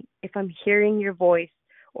clearly if I'm hearing your voice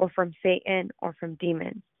or from Satan or from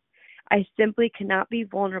demons. I simply cannot be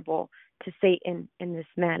vulnerable to Satan in this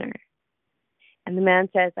manner. And the man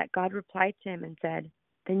says that God replied to him and said,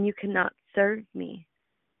 then you cannot serve me.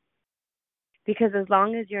 Because as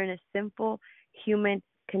long as you're in a simple human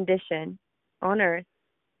condition on earth,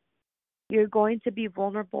 you're going to be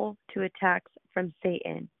vulnerable to attacks from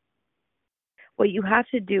Satan. What you have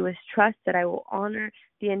to do is trust that I will honor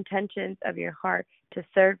the intentions of your heart to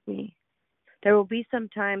serve me. There will be some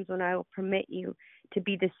times when I will permit you to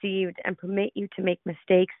be deceived and permit you to make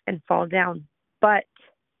mistakes and fall down. But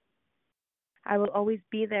I will always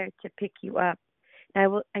be there to pick you up.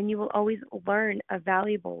 And you will always learn a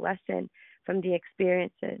valuable lesson from the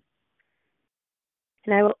experiences.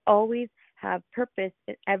 And I will always have purpose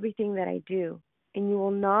in everything that I do. And you will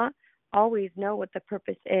not always know what the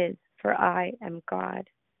purpose is, for I am God.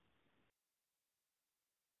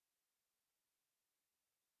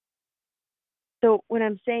 So when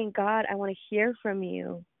I'm saying, God, I want to hear from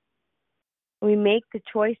you, we make the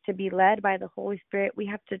choice to be led by the Holy Spirit. We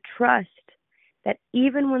have to trust that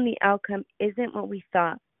even when the outcome isn't what we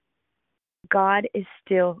thought, God is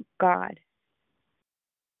still God.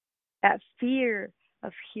 That fear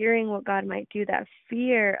of hearing what God might do, that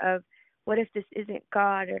fear of what if this isn't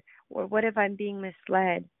God, or what if I'm being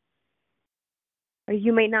misled, or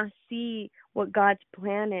you may not see what God's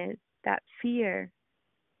plan is, that fear.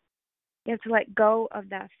 You have to let go of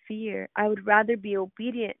that fear. I would rather be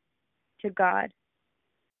obedient to God,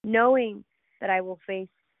 knowing that I will face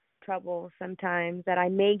trouble sometimes, that I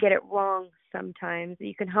may get it wrong sometimes.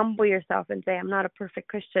 You can humble yourself and say, I'm not a perfect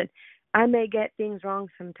Christian. I may get things wrong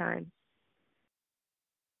sometimes.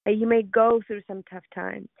 That you may go through some tough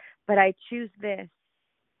times, but I choose this.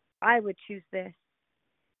 I would choose this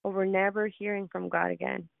over never hearing from God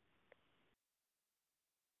again.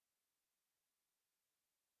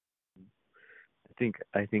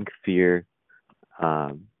 I think fear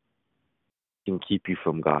can keep you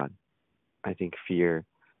from God. I think fear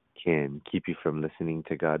can keep you from listening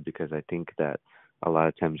to God, because I think that a lot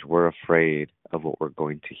of times we're afraid of what we're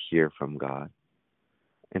going to hear from God.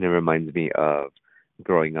 And it reminds me of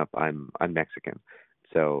growing up. I'm Mexican,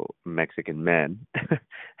 so Mexican men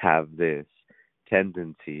have this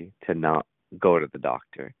tendency to not go to the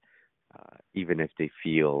doctor, even if they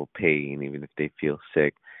feel pain, even if they feel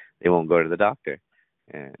sick, they won't go to the doctor.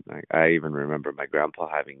 And I even remember my grandpa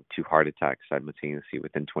having 2 heart attacks simultaneously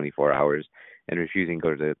within 24 hours and refusing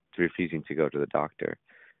to go to the doctor,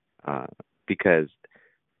 because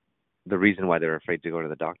the reason why they're afraid to go to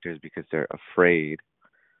the doctor is because they're afraid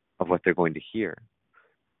of what they're going to hear.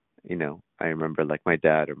 You know, I remember like my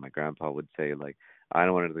dad or my grandpa would say, like, I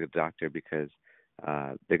don't want to go to the doctor because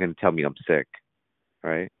they're going to tell me I'm sick,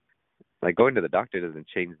 right? Like, going to the doctor doesn't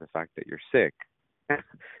change the fact that you're sick,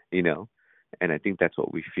 you know? And I think that's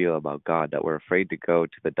what we feel about God, that we're afraid to go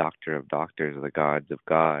to the doctor of doctors or the gods of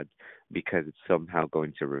gods, because it's somehow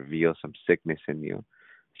going to reveal some sickness in you,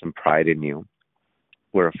 some pride in you.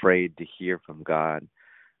 We're afraid to hear from God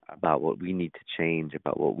about what we need to change,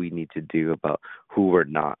 about what we need to do, about who we're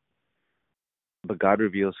not. But God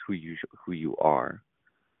reveals who you are,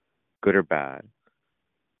 good or bad.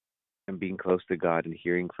 And being close to God and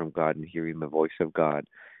hearing from God and hearing the voice of God,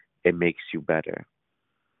 it makes you better.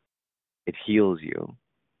 It heals you.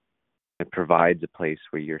 It provides a place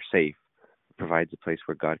where you're safe. It provides a place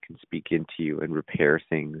where God can speak into you and repair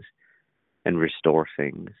things and restore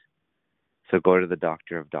things. So go to the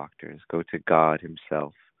doctor of doctors. Go to God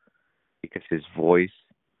himself, because his voice,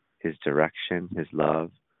 his direction, his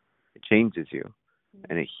love, it changes you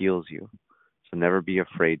and it heals you. So never be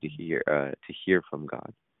afraid to hear from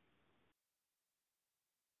God.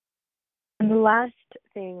 And the last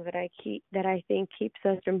thing that I think keeps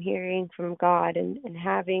us from hearing from God and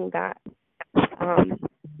having that, the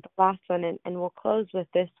last one, and we'll close with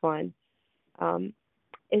this one,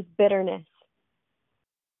 is bitterness.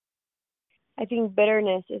 I think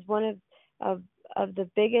bitterness is one of the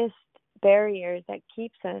biggest barriers that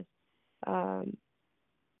keeps us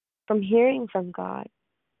from hearing from God,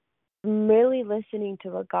 from really listening to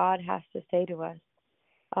what God has to say to us.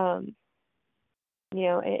 You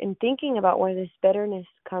know, and thinking about where this bitterness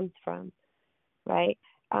comes from, right?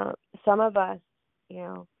 Some of us, you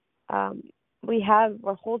know,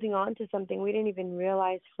 we're holding on to something we didn't even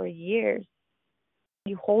realize for years.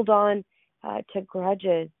 You hold on to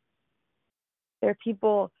grudges. There are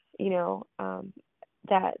people, you know,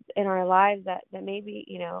 that in our lives that maybe,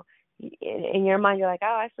 you know, in your mind you're like,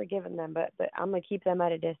 oh, I've forgiven them, but I'm going to keep them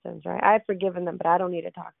at a distance, right? I've forgiven them, but I don't need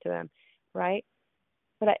to talk to them, right?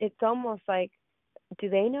 But it's almost like, do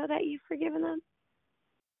they know that you've forgiven them?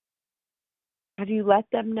 Have you let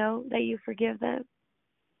them know that you forgive them?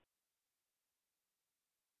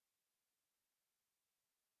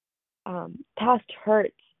 Past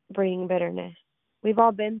hurts bring bitterness. We've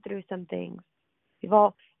all been through some things. We've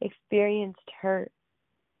all experienced hurt.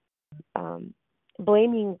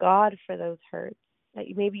 Blaming God for those hurts, that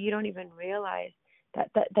maybe you don't even realize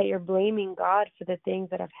that you're blaming God for the things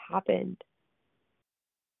that have happened.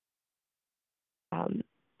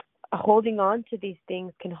 holding on to these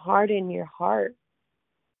things can harden your heart,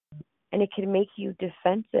 and it can make you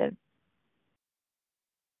defensive,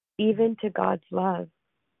 even to God's love.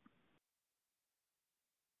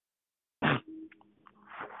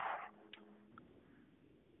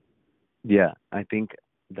 Yeah, I think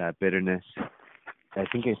that bitterness, I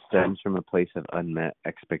think it stems from a place of unmet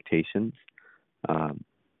expectations.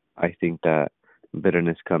 I think that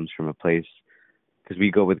bitterness comes from a place, because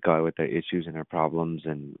we go with God with our issues and our problems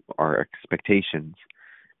and our expectations.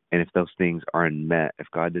 And if those things aren't met, if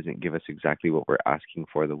God doesn't give us exactly what we're asking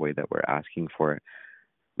for the way that we're asking for it,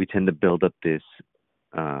 we tend to build up this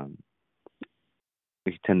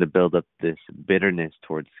bitterness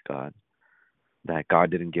towards God, that God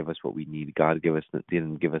didn't give us what we need. God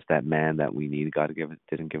didn't give us that man that we need.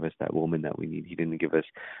 Didn't give us that woman that we need. He didn't give us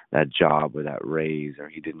that job or that raise, or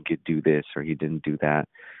he didn't do this or he didn't do that.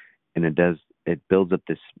 And it builds up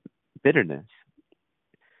this bitterness.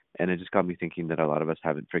 And it just got me thinking that a lot of us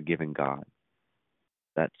haven't forgiven God.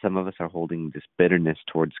 That some of us are holding this bitterness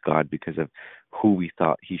towards God because of who we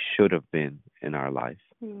thought he should have been in our life.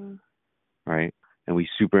 Right? And we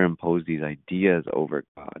superimpose these ideas over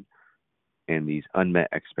God. And these unmet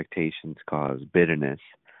expectations cause bitterness.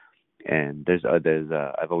 And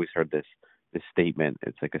I've always heard this statement.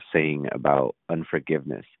 It's like a saying about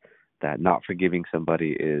unforgiveness, that not forgiving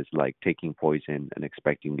somebody is like taking poison and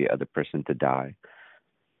expecting the other person to die.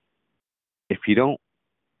 If you don't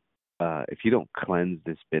cleanse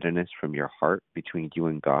this bitterness from your heart between you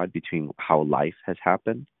and God, between how life has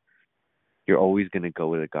happened, you're always going to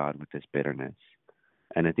go to God with this bitterness.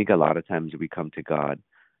 And I think a lot of times we come to God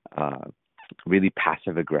really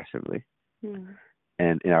passive aggressively,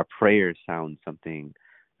 and in our prayers sound something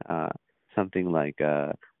like,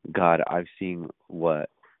 God, I've seen what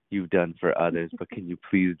you've done for others, but can you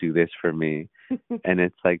please do this for me? And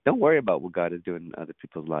it's like, don't worry about what God is doing in other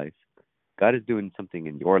people's life. God is doing something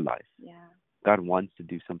in your life. God wants to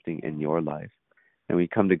do something in your life. And we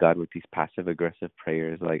come to God with these passive aggressive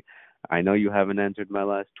prayers like, I know you haven't answered my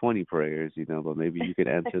last 20 prayers, but maybe you could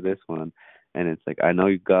answer this one. And it's like, I know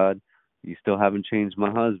you, God, you still haven't changed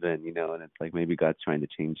my husband, and it's like maybe God's trying to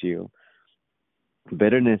change you.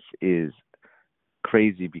 Bitterness is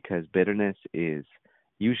crazy because bitterness is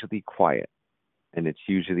usually quiet, and it's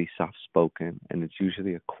usually soft-spoken, and it's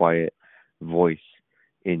usually a quiet voice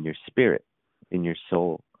in your spirit, in your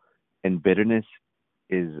soul. And bitterness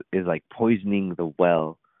is like poisoning the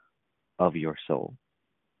well of your soul.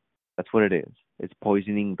 That's what it is. It's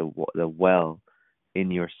poisoning the well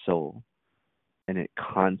in your soul. And it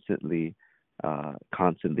constantly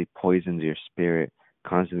poisons your spirit,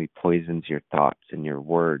 constantly poisons your thoughts and your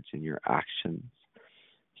words and your actions.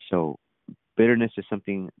 So bitterness is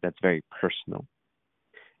something that's very personal.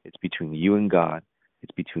 It's between you and God.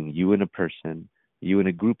 It's between you and a person, you and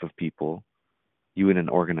a group of people, you and an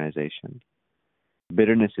organization.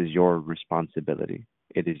 Bitterness is your responsibility.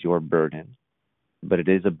 It is your burden. But it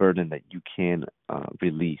is a burden that you can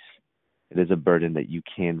release. It is a burden that you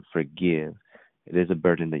can forgive. It is a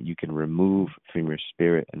burden that you can remove from your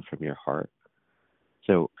spirit and from your heart.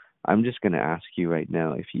 So I'm just going to ask you right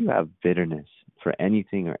now, if you have bitterness for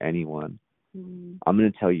anything or anyone, I'm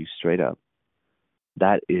going to tell you straight up,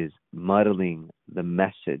 that is muddling the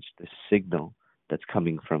message, the signal that's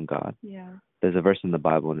coming from God. There's a verse in the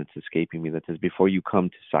Bible, and it's escaping me, that says, before you come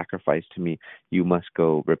to sacrifice to me, you must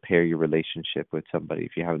go repair your relationship with somebody.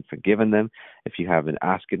 If you haven't forgiven them, if you haven't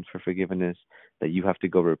asked for forgiveness, that you have to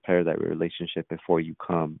go repair that relationship before you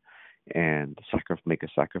come and make a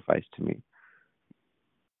sacrifice to me.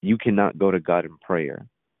 You cannot go to God in prayer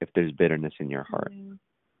if there's bitterness in your heart.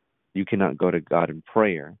 You cannot go to God in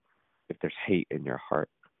prayer if there's hate in your heart.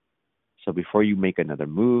 So before you make another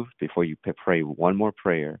move, before you pray one more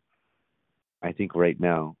prayer, I think right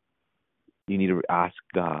now you need to ask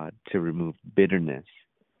God to remove bitterness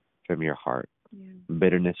from your heart,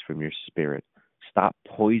 bitterness from your spirit. Stop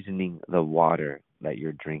poisoning the water that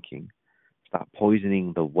you're drinking. Stop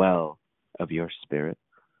poisoning the well of your spirit.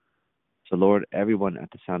 So, Lord, everyone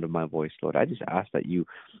at the sound of my voice, Lord, I just ask that you,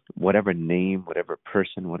 whatever name, whatever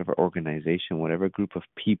person, whatever organization, whatever group of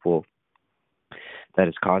people that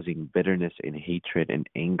is causing bitterness and hatred and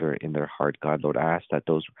anger in their heart, God, Lord, I ask that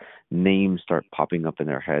those names start popping up in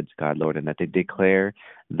their heads, God, Lord, and that they declare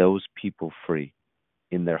those people free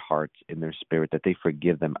in their hearts, in their spirit, that they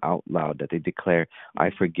forgive them out loud, that they declare,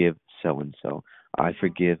 I forgive so-and-so, I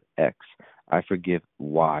forgive X, I forgive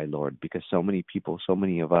Y, Lord, because so many people, so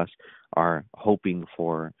many of us are hoping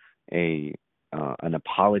for an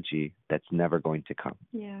apology that's never going to come.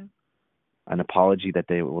 An apology that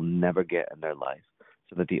they will never get in their life.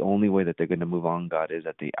 so that the only way that they're going to move on, God, is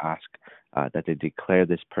that they ask, that they declare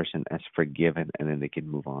this person as forgiven, and then they can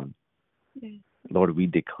move on. Yes. Lord, we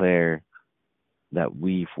declare that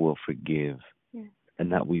we will forgive, Yes.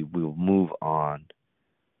 and that we will move on.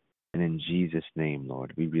 And in Jesus' name,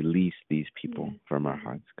 Lord, we release these people Yes. from our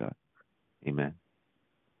hearts, God. Amen.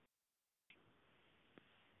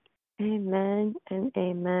 Amen and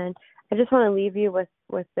amen. I just want to leave you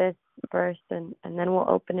with this verse, and then we'll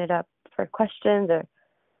open it up for questions or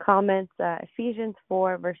comments. Ephesians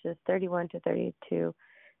 4, verses 31 to 32.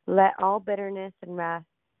 Let all bitterness and wrath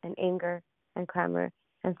and anger and clamor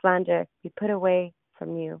and slander be put away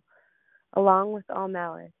from you, along with all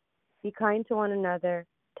malice. Be kind to one another,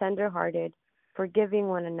 tender-hearted, forgiving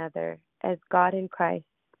one another, as God in Christ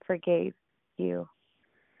forgave you.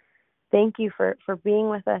 Thank you for being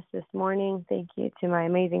with us this morning. Thank you to my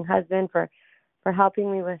amazing husband for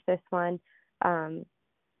helping me with this one.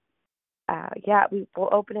 We will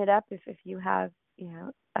open it up if you have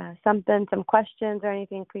some questions or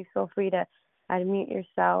anything. Please feel free to unmute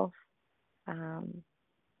yourself.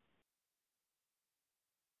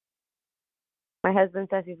 My husband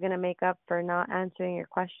says he's going to make up for not answering your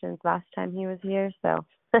questions last time he was here, so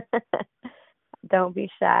don't be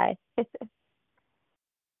shy.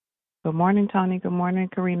 Good morning, Tony. Good morning,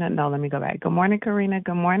 Karina. No, let me go back. Good morning, Karina.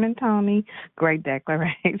 Good morning, Tony. Great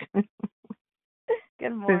declaration.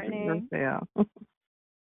 Good morning.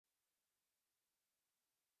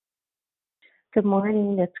 Good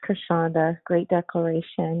morning. It's Krishanda. Great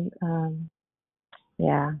declaration.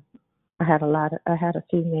 I had a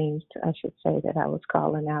few names, I should say, that I was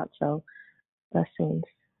calling out. So blessings.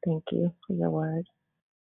 Thank you for your word.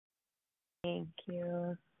 Thank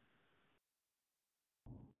you.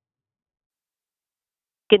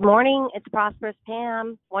 Good morning. It's Prosperous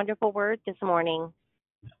Pam. Wonderful word this morning.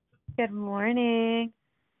 Good morning.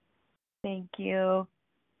 Thank you.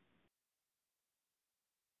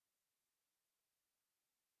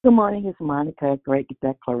 Good morning. It's Monica. Great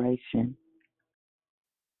declaration.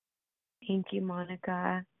 Thank you,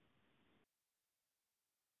 Monica.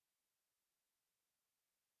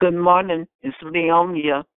 Good morning. It's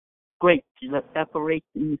Leonia. Great declaration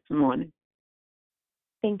this morning.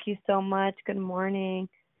 Thank you so much. Good morning.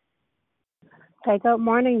 Hey, good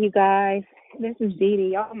morning, you guys. This is Dee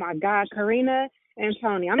Dee. Oh, my God. Karina and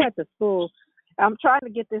Tony, I'm at the school. I'm trying to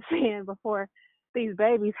get this in before these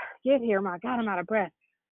babies get here. My God, I'm out of breath.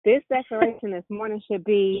 This declaration this morning should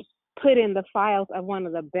be put in the files of one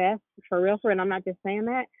of the best, for real, and I'm not just saying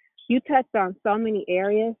that. You touched on so many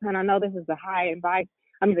areas, and I know this is the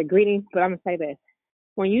greeting, but I'm going to say this.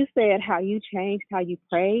 When you said how you changed, how you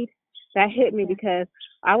prayed, that hit me because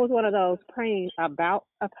I was one of those praying about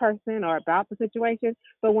a person or about the situation.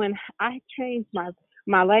 But when I changed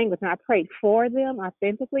my language and I prayed for them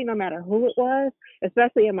authentically, no matter who it was,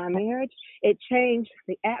 especially in my marriage, it changed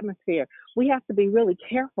the atmosphere. We have to be really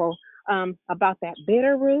careful about that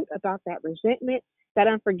bitter root, about that resentment, that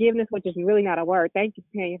unforgiveness, which is really not a word. Thank you,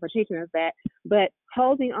 Tanya, for teaching us that. But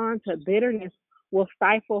holding on to bitterness will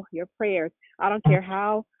stifle your prayers. I don't care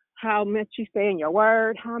how much you say in your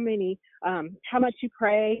word, how much you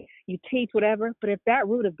pray, you teach, whatever. But if that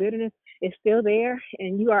root of bitterness is still there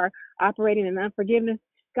and you are operating in unforgiveness,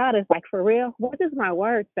 God is like, for real, what does my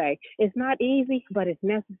word say? It's not easy, but it's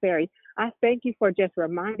necessary. I thank you for just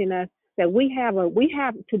reminding us that we have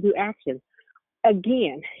to do actions.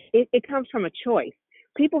 Again, it comes from a choice.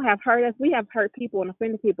 People have hurt us. We have hurt people and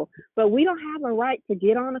offended people, but we don't have a right to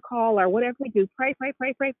get on a call or whatever we do. Pray.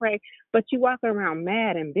 But you walk around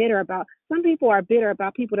mad and bitter about. Some people are bitter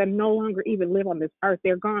about people that no longer even live on this earth.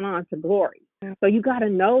 They're gone on to glory. So you got to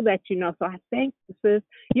know that you know. So I thank you, sis.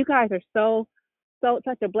 You guys are so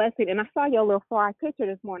such a blessing. And I saw your little fly picture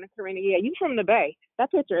this morning, Karina. Yeah, you from the Bay.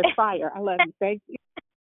 That picture is fire. I love you. Thank you.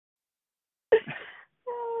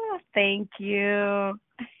 Thank you.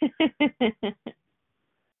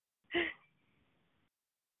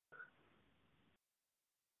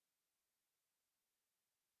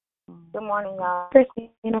 Good morning, y'all.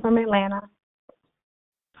 Christina from Atlanta.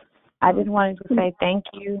 I just wanted to say thank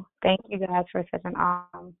you. Thank you guys for such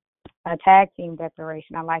a tag team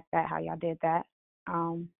declaration. I like that, how y'all did that.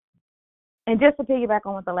 And just to piggyback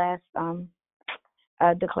on what the last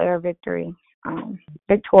declare victory,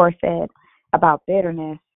 Victor said about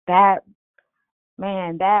bitterness, that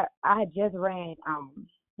I just read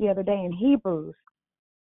the other day in Hebrews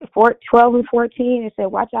 12 and 14, it said,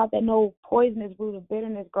 watch out that no poisonous root of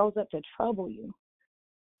bitterness grows up to trouble you.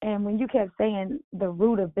 And when you kept saying the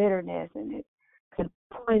root of bitterness and it could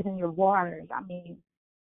poison your waters, I mean,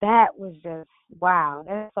 that was just, wow,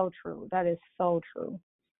 that's so true. That is so true.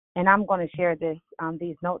 And I'm going to share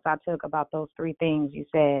these notes I took about those three things you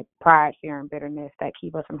said: pride, fear, and bitterness that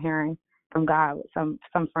keep us from hearing from God with some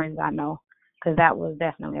friends I know, because that was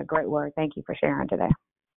definitely a great word. Thank you for sharing today.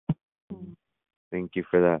 Thank you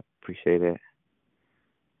for that. Appreciate it.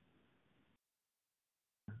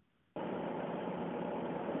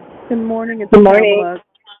 Good morning. It's Good morning. Pamela.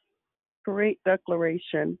 Great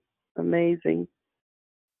declaration. Amazing.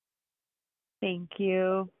 Thank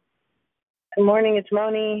you. Good morning. It's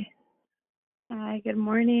Moni. Hi, good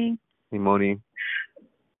morning. Hey, Moni.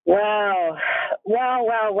 Wow.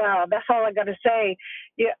 That's all I got to say.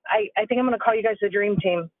 Yeah, I think I'm going to call you guys the dream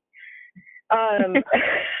team.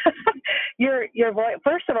 Your voice.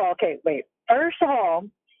 First of all,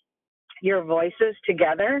 your voices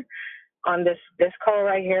together on this call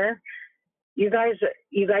right here. You guys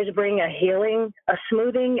bring a healing, a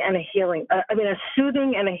smoothing, and a healing. A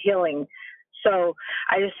soothing and a healing. So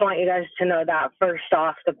I just want you guys to know that first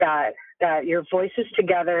off the bat, that your voices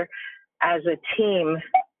together as a team,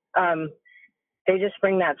 they just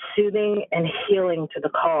bring that soothing and healing to the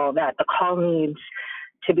call that the call needs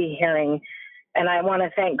to be hearing. And I want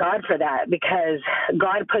to thank God for that, because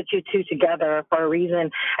God put you two together for a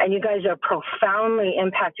reason, and you guys are profoundly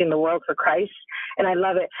impacting the world for Christ, and I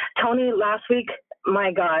love it. Tony, last week,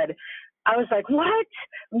 my God, I was like, what?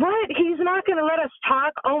 He's not going to let us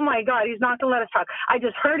talk? Oh, my God, he's not going to let us talk. I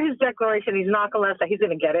just heard his declaration. He's not going to let us talk. He's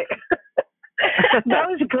going to get it. That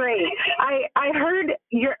was great. I heard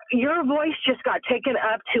your voice just got taken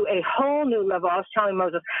up to a whole new level. I was telling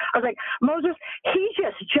Moses, I was like, Moses, he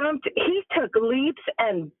just jumped. He took leaps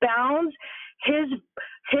and bounds.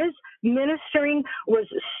 His ministering was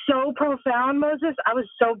so profound, Moses. I was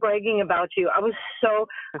so bragging about you. I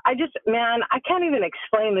can't even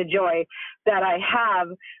explain the joy that I have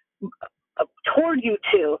toward you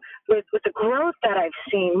two with the growth that I've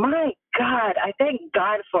seen. My God, I thank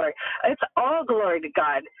God for it. It's all glory to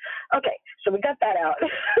God. Okay, so we got that out.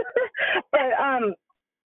 But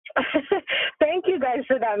thank you guys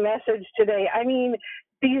for that message today. I mean,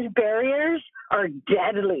 these barriers are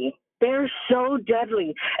deadly. They're so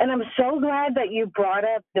deadly. And I'm so glad that you brought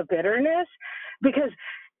up the bitterness, because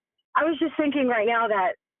I was just thinking right now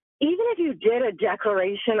that even if you did a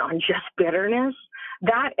declaration on just bitterness,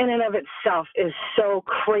 that in and of itself is so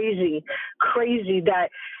crazy that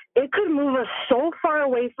it could move us so far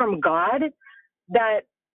away from God that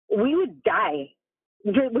we would die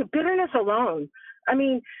with bitterness alone. I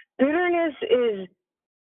mean, bitterness is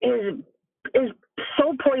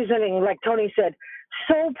so poisoning, like Tony said,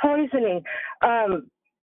 so poisoning.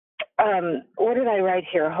 What did I write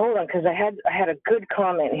here? Hold on, because I had a good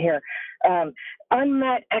comment here.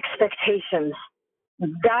 Unmet expectations.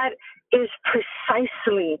 That is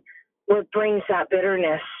precisely what brings that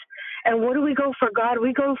bitterness. And what do we go for God?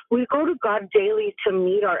 We go to God daily to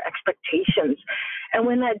meet our expectations. And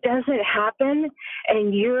when that doesn't happen,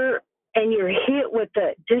 and you're hit with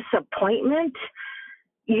the disappointment,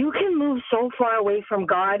 you can move so far away from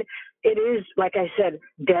God. It is, like I said,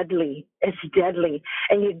 deadly. It's deadly.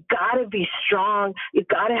 And you got to be strong. You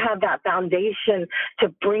got to have that foundation to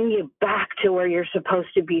bring you back to where you're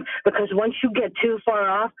supposed to be. Because once you get too far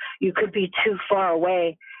off, you could be too far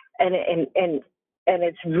away. And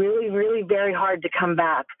it's really, really very hard to come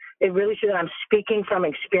back. It really should. I'm speaking from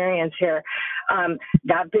experience here.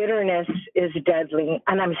 That bitterness is deadly.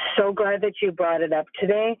 And I'm so glad that you brought it up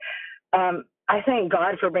today. I thank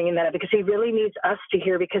God for bringing that up, because he really needs us to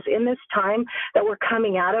hear, because in this time that we're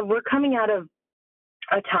coming out of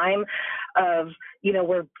a time of,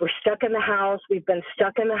 we're stuck in the house. We've been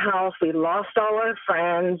stuck in the house. We lost all our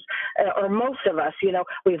friends, or most of us,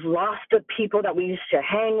 we've lost the people that we used to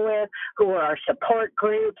hang with, who were our support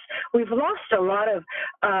groups. We've lost a lot of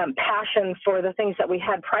passion for the things that we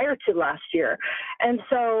had prior to last year. And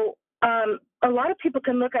so a lot of people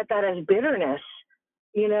can look at that as bitterness.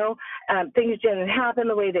 Things didn't happen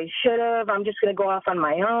the way they should have. I'm just going to go off on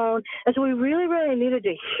my own. And so we really, really needed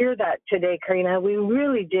to hear that today, Karina. We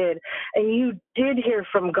really did. And you did hear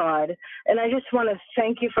from God. And I just want to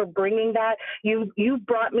thank you for bringing that. You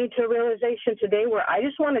brought me to a realization today where I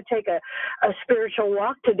just want to take a spiritual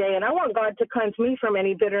walk today. And I want God to cleanse me from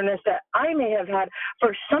any bitterness that I may have had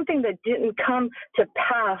for something that didn't come to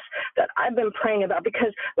pass that I've been praying about.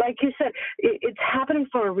 Because like you said, it's happening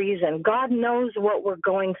for a reason. God knows what we're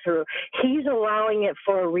going through. He's allowing it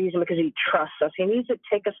for a reason, because he trusts us. He needs to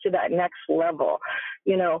take us to that next level,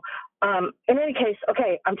 in any case,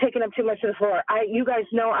 okay, I'm taking up too much of the floor. You guys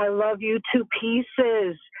know I love you to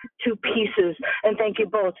pieces, and thank you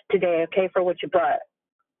both today, okay, for what you brought.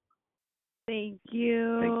 Thank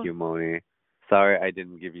you. Thank you, Moni. Sorry I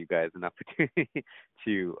didn't give you guys an opportunity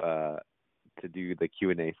to do the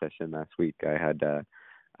Q&A session last week. I had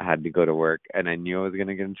to go to work, and I knew I was going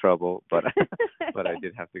to get in trouble, but but I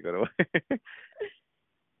did have to go to work.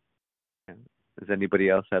 Does anybody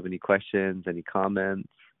else have any questions, any comments?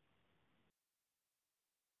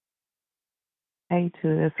 Hey,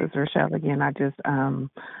 too, this is Rochelle again. I just,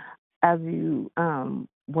 as you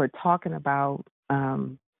were talking about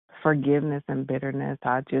forgiveness and bitterness,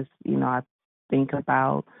 I just, I think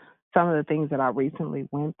about some of the things that I recently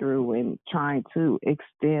went through and trying to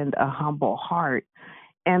extend a humble heart.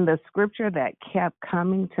 And the scripture that kept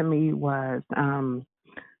coming to me was,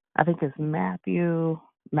 I think it's Matthew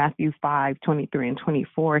 5:23 and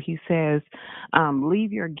 24. He says,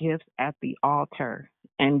 leave your gifts at the altar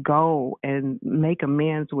and go and make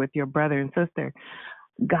amends with your brother and sister.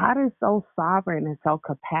 God is so sovereign and so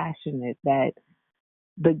compassionate that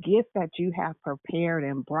the gift that you have prepared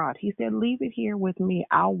and brought, he said, leave it here with me.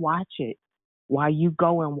 I'll watch it while you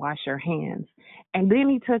go and wash your hands. And then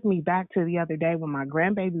he took me back to the other day when my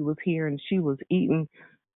grandbaby was here and she was eating,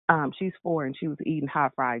 she's 4 and she was eating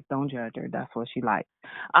hot fries. Don't judge her. That's what she likes.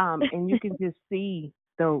 And you can just see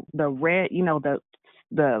the red,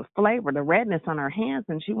 the flavor, the redness on her hands,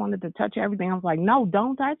 and she wanted to touch everything. I was like, no,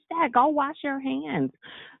 don't touch that. Go wash your hands.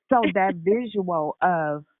 So that visual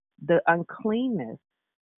of the uncleanness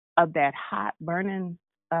of that hot burning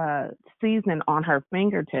seasoning on her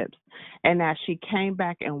fingertips, and as she came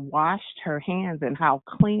back and washed her hands and how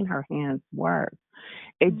clean her hands were,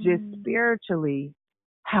 it just spiritually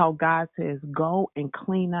how God says, go and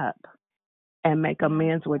clean up and make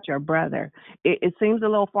amends with your brother. It seems a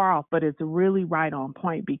little far off, but it's really right on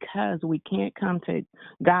point, because we can't come to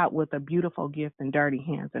God with a beautiful gift and dirty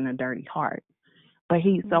hands and a dirty heart. But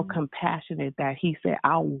he's so compassionate that he said,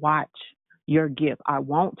 I'll watch your gift. I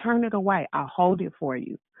won't turn it away. I'll hold it for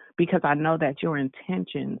you, because I know that your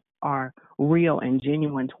intentions are real and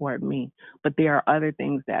genuine toward me. But there are other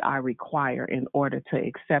things that I require in order to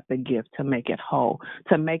accept the gift, to make it whole,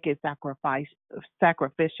 to make it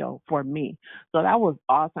sacrificial for me. So that was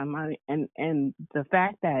awesome. And the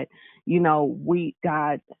fact that,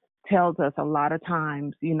 God tells us a lot of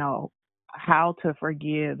times, how to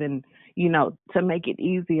forgive and, to make it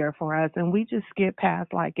easier for us. And we just skip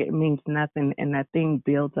past like it means nothing, and that thing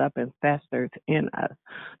builds up and festers in us.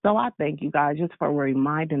 So I thank you guys just for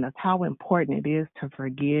reminding us how important it is to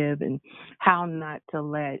forgive, and how not to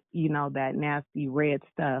let, that nasty red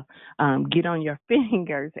stuff get on your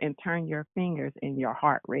fingers and turn your fingers and your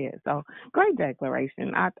heart red. So great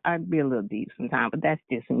declaration. I'd be a little deep sometimes, but that's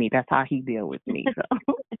just me. That's how he deal with me.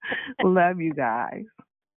 So love you guys.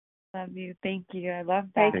 Love you. Thank you. I love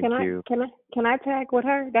that. Hey, can I tag with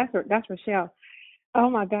her? That's Rochelle. Oh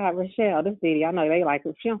my God, Rochelle, this Didi. I know they like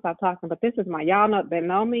it. She don't stop talking, but this is y'all know that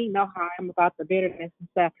know me, know how I'm about the bitterness and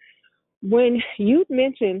stuff. When you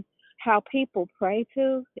mention how people pray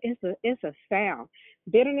too, it's a sound.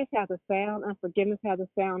 Bitterness has a sound, unforgiveness has a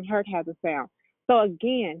sound, hurt has a sound. So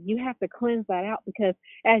again, you have to cleanse that out, because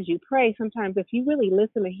as you pray, sometimes if you really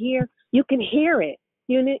listen to hear, you can hear it.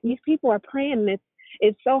 These people are praying, and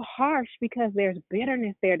it's so harsh because there's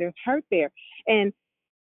bitterness there, there's hurt there. And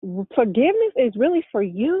forgiveness is really for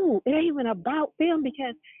you. It ain't even about them,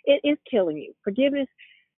 because it is killing you. Forgiveness,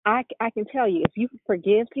 I can tell you, if you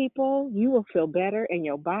forgive people, you will feel better in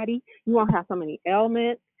your body. You won't have so many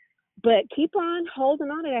ailments. But keep on holding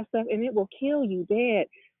on to that stuff, and it will kill you dead.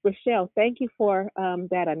 Rochelle, thank you for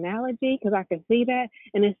that analogy, because I can see that,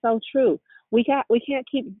 and it's so true. We can't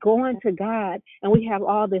keep going to God, and we have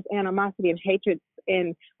all this animosity and hatred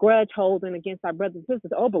and grudge holding against our brothers and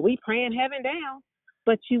sisters. Oh, but we praying heaven down,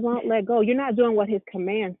 but you won't let go. You're not doing what His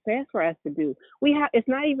command says for us to do. It's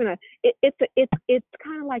not even it's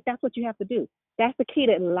kind of like that's what you have to do. That's the key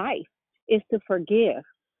to life, is to forgive.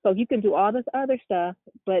 So you can do all this other stuff,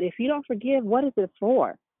 but if you don't forgive, what is it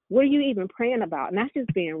for? What are you even praying about? And that's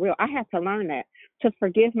just being real. I had to learn that. To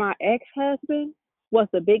forgive my ex-husband was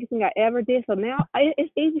the biggest thing I ever did. So now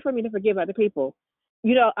it's easy for me to forgive other people.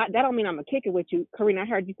 That don't mean I'm going to kick it with you. Karina, I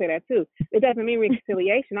heard you say that too. It doesn't mean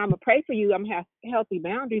reconciliation. I'm going to pray for you. I'm going to have healthy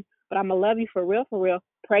boundaries, but I'm going to love you for real,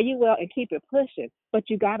 pray you well, and keep it pushing. But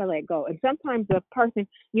you got to let go. And sometimes the person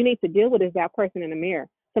you need to deal with is that person in the mirror.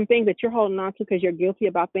 Some things that you're holding on to because you're guilty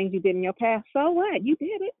about things you did in your past. So what? You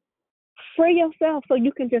did it. Free yourself so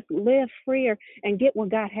you can just live freer and get what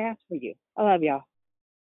God has for you. I love y'all.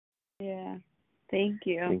 Yeah. Thank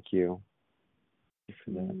you. Thank you. Thank you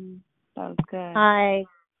for that. That was good. Hi.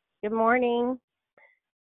 Good morning.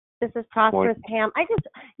 This is Prosperous Pam.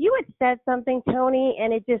 You had said something, Tony,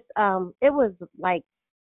 and it just it was like,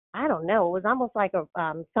 I don't know, it was almost like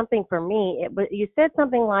something for me. You said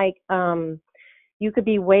something like you could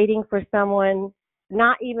be waiting for someone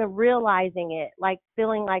not even realizing it, like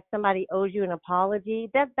feeling like somebody owes you an apology.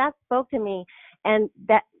 That spoke to me, and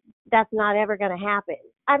that's not ever going to happen.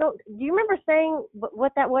 Do you remember saying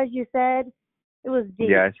what that was you said? It was deep.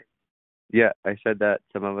 I said that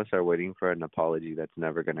some of us are waiting for an apology that's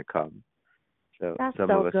never going to come. So that's some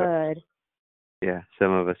so of us good.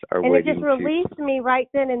 Some of us are and waiting. And it just released me right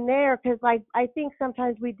then and there, because I think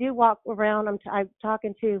sometimes we do walk around. I'm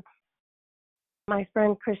talking to my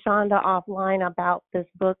friend Krishanda offline about this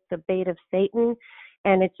book, The Bait of Satan,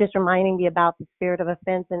 and it's just reminding me about the spirit of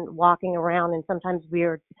offense and walking around, and sometimes we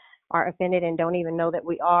are offended and don't even know that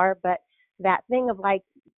we are. But that thing of like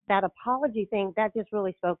that apology thing, that just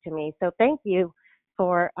really spoke to me. So thank you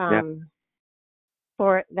for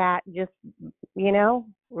that, just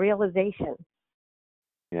realization.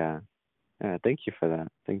 Yeah. Thank you for that.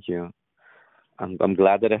 Thank you. I'm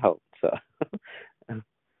glad that it helped. So,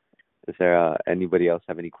 is there anybody else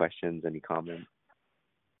have any questions, any comments?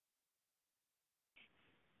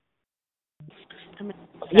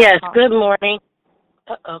 Yes. Good morning.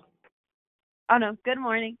 Uh-oh. Oh no. Good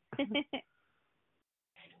morning.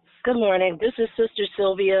 Good morning. This is Sister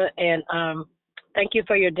Sylvia, and thank you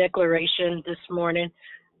for your declaration this morning.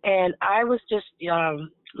 And I was just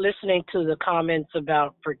listening to the comments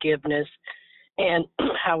about forgiveness and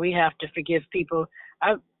how we have to forgive people.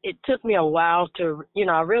 It took me a while to,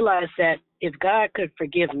 I realized that if God could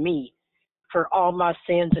forgive me for all my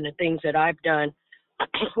sins and the things that I've done,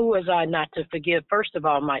 who was I not to forgive, first of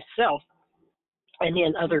all, myself and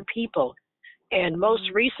then other people? And most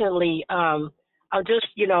recently, I just,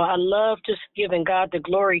 I love just giving God the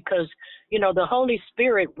glory because, the Holy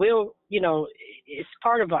Spirit will, it's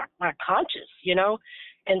part of my conscience,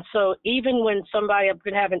 And so even when somebody has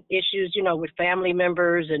been having issues, with family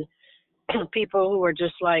members and people who are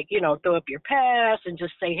just like, throw up your past and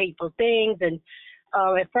just say hateful things. And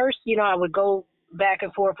at first, I would go back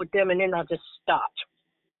and forth with them, and then I just stopped.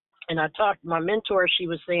 And I talked to my mentor. She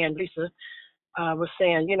was saying, Lisa, was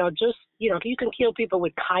saying, just, you can kill people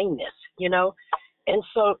with kindness, And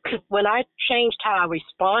so when I changed how I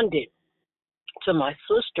responded to my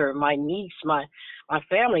sister, my niece, my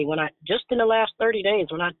family, just in the last 30 days,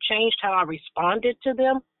 when I changed how I responded to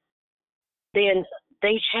them, then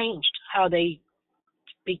they changed how they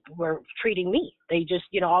were treating me. They just,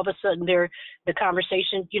 all of a sudden the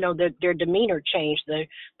conversation, their demeanor changed,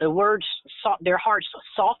 the words, their hearts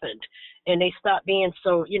softened, and they stopped being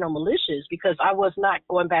so, malicious, because I was not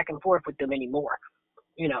going back and forth with them anymore,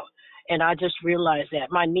 and I just realized that.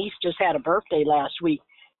 My niece just had a birthday last week,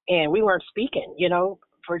 and we weren't speaking,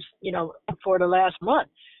 for the last month.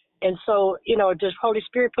 And so, just Holy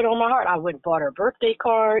Spirit put on my heart. I went and bought her a birthday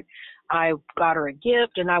card. I got her a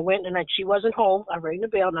gift, and I went, and she wasn't home. I rang the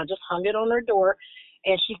bell, and I just hung it on her door.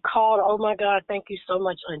 And she called, "Oh, my God, thank you so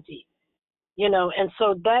much, Auntie." And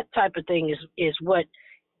so that type of thing is what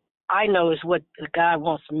I know is what God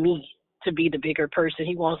wants me to be, the bigger person.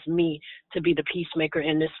 He wants me to be the peacemaker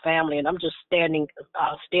in this family, and I'm just standing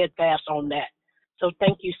steadfast on that. So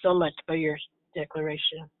thank you so much for your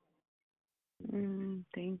declaration.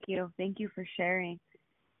 Thank you. Thank you for sharing.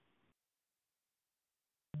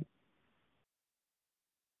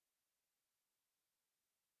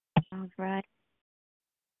 All right.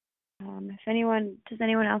 Does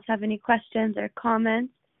anyone else have any questions or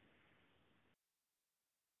comments?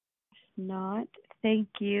 If not, thank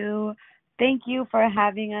you. Thank you for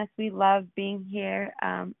having us. We love being here.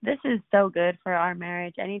 This is so good for our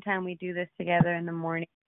marriage. Anytime we do this together in the morning,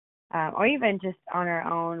 or even just on our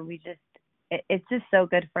own, it's just so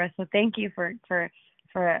good for us. So thank you for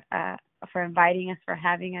inviting us, for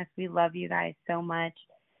having us. We love you guys so much.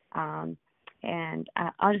 And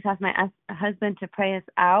I'll just ask my husband to pray us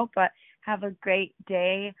out, but have a great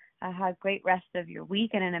day. Have a great rest of your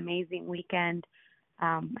week and an amazing weekend.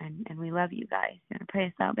 And we love you guys. You want to pray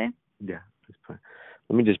us out, babe? Yeah, let's pray.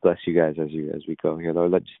 Let me just bless you guys as we go here,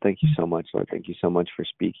 Lord. Just thank you so much, Lord. Thank you so much for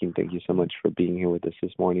speaking. Thank you so much for being here with us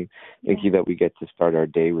this morning. Thank you that we get to start our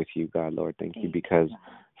day with you, God, Lord. Thank you because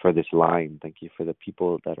for this line. Thank you for the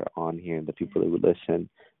people that are on here, the people who listen,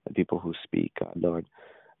 the people who speak, God, Lord.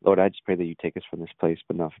 Lord, I just pray that you take us from this place,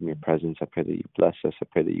 but not from your presence. I pray that you bless us. I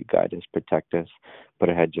pray that you guide us, protect us, put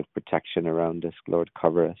a hedge of protection around us. Lord,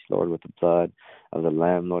 cover us, Lord, with the blood of the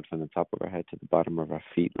Lamb, Lord, from the top of our head to the bottom of our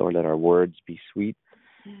feet. Lord, let our words be sweet.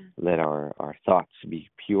 Let our thoughts be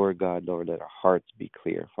pure, God, Lord. Let our hearts be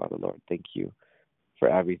clear, Father, Lord. Thank you for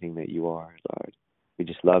everything that you are, Lord. We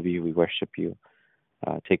just love you. We worship you.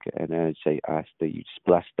 Ask that you just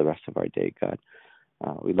bless the rest of our day, God.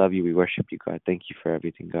 We love you. We worship you, God. Thank you for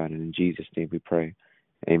everything, God. And in Jesus' name we pray.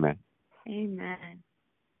 Amen. Amen.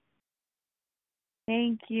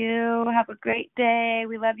 Thank you. Have a great day.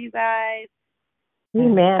 We love you guys.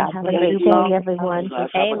 Amen. God Have a bless great you day, both. everyone.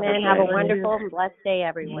 Amen. Have a wonderful and blessed day,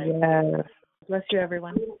 everyone. Yes. Bless you,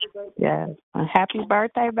 everyone. Yes. And happy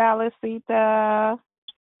birthday, Valicita.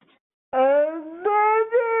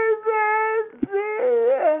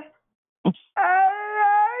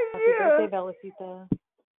 Happy birthday, Belisita.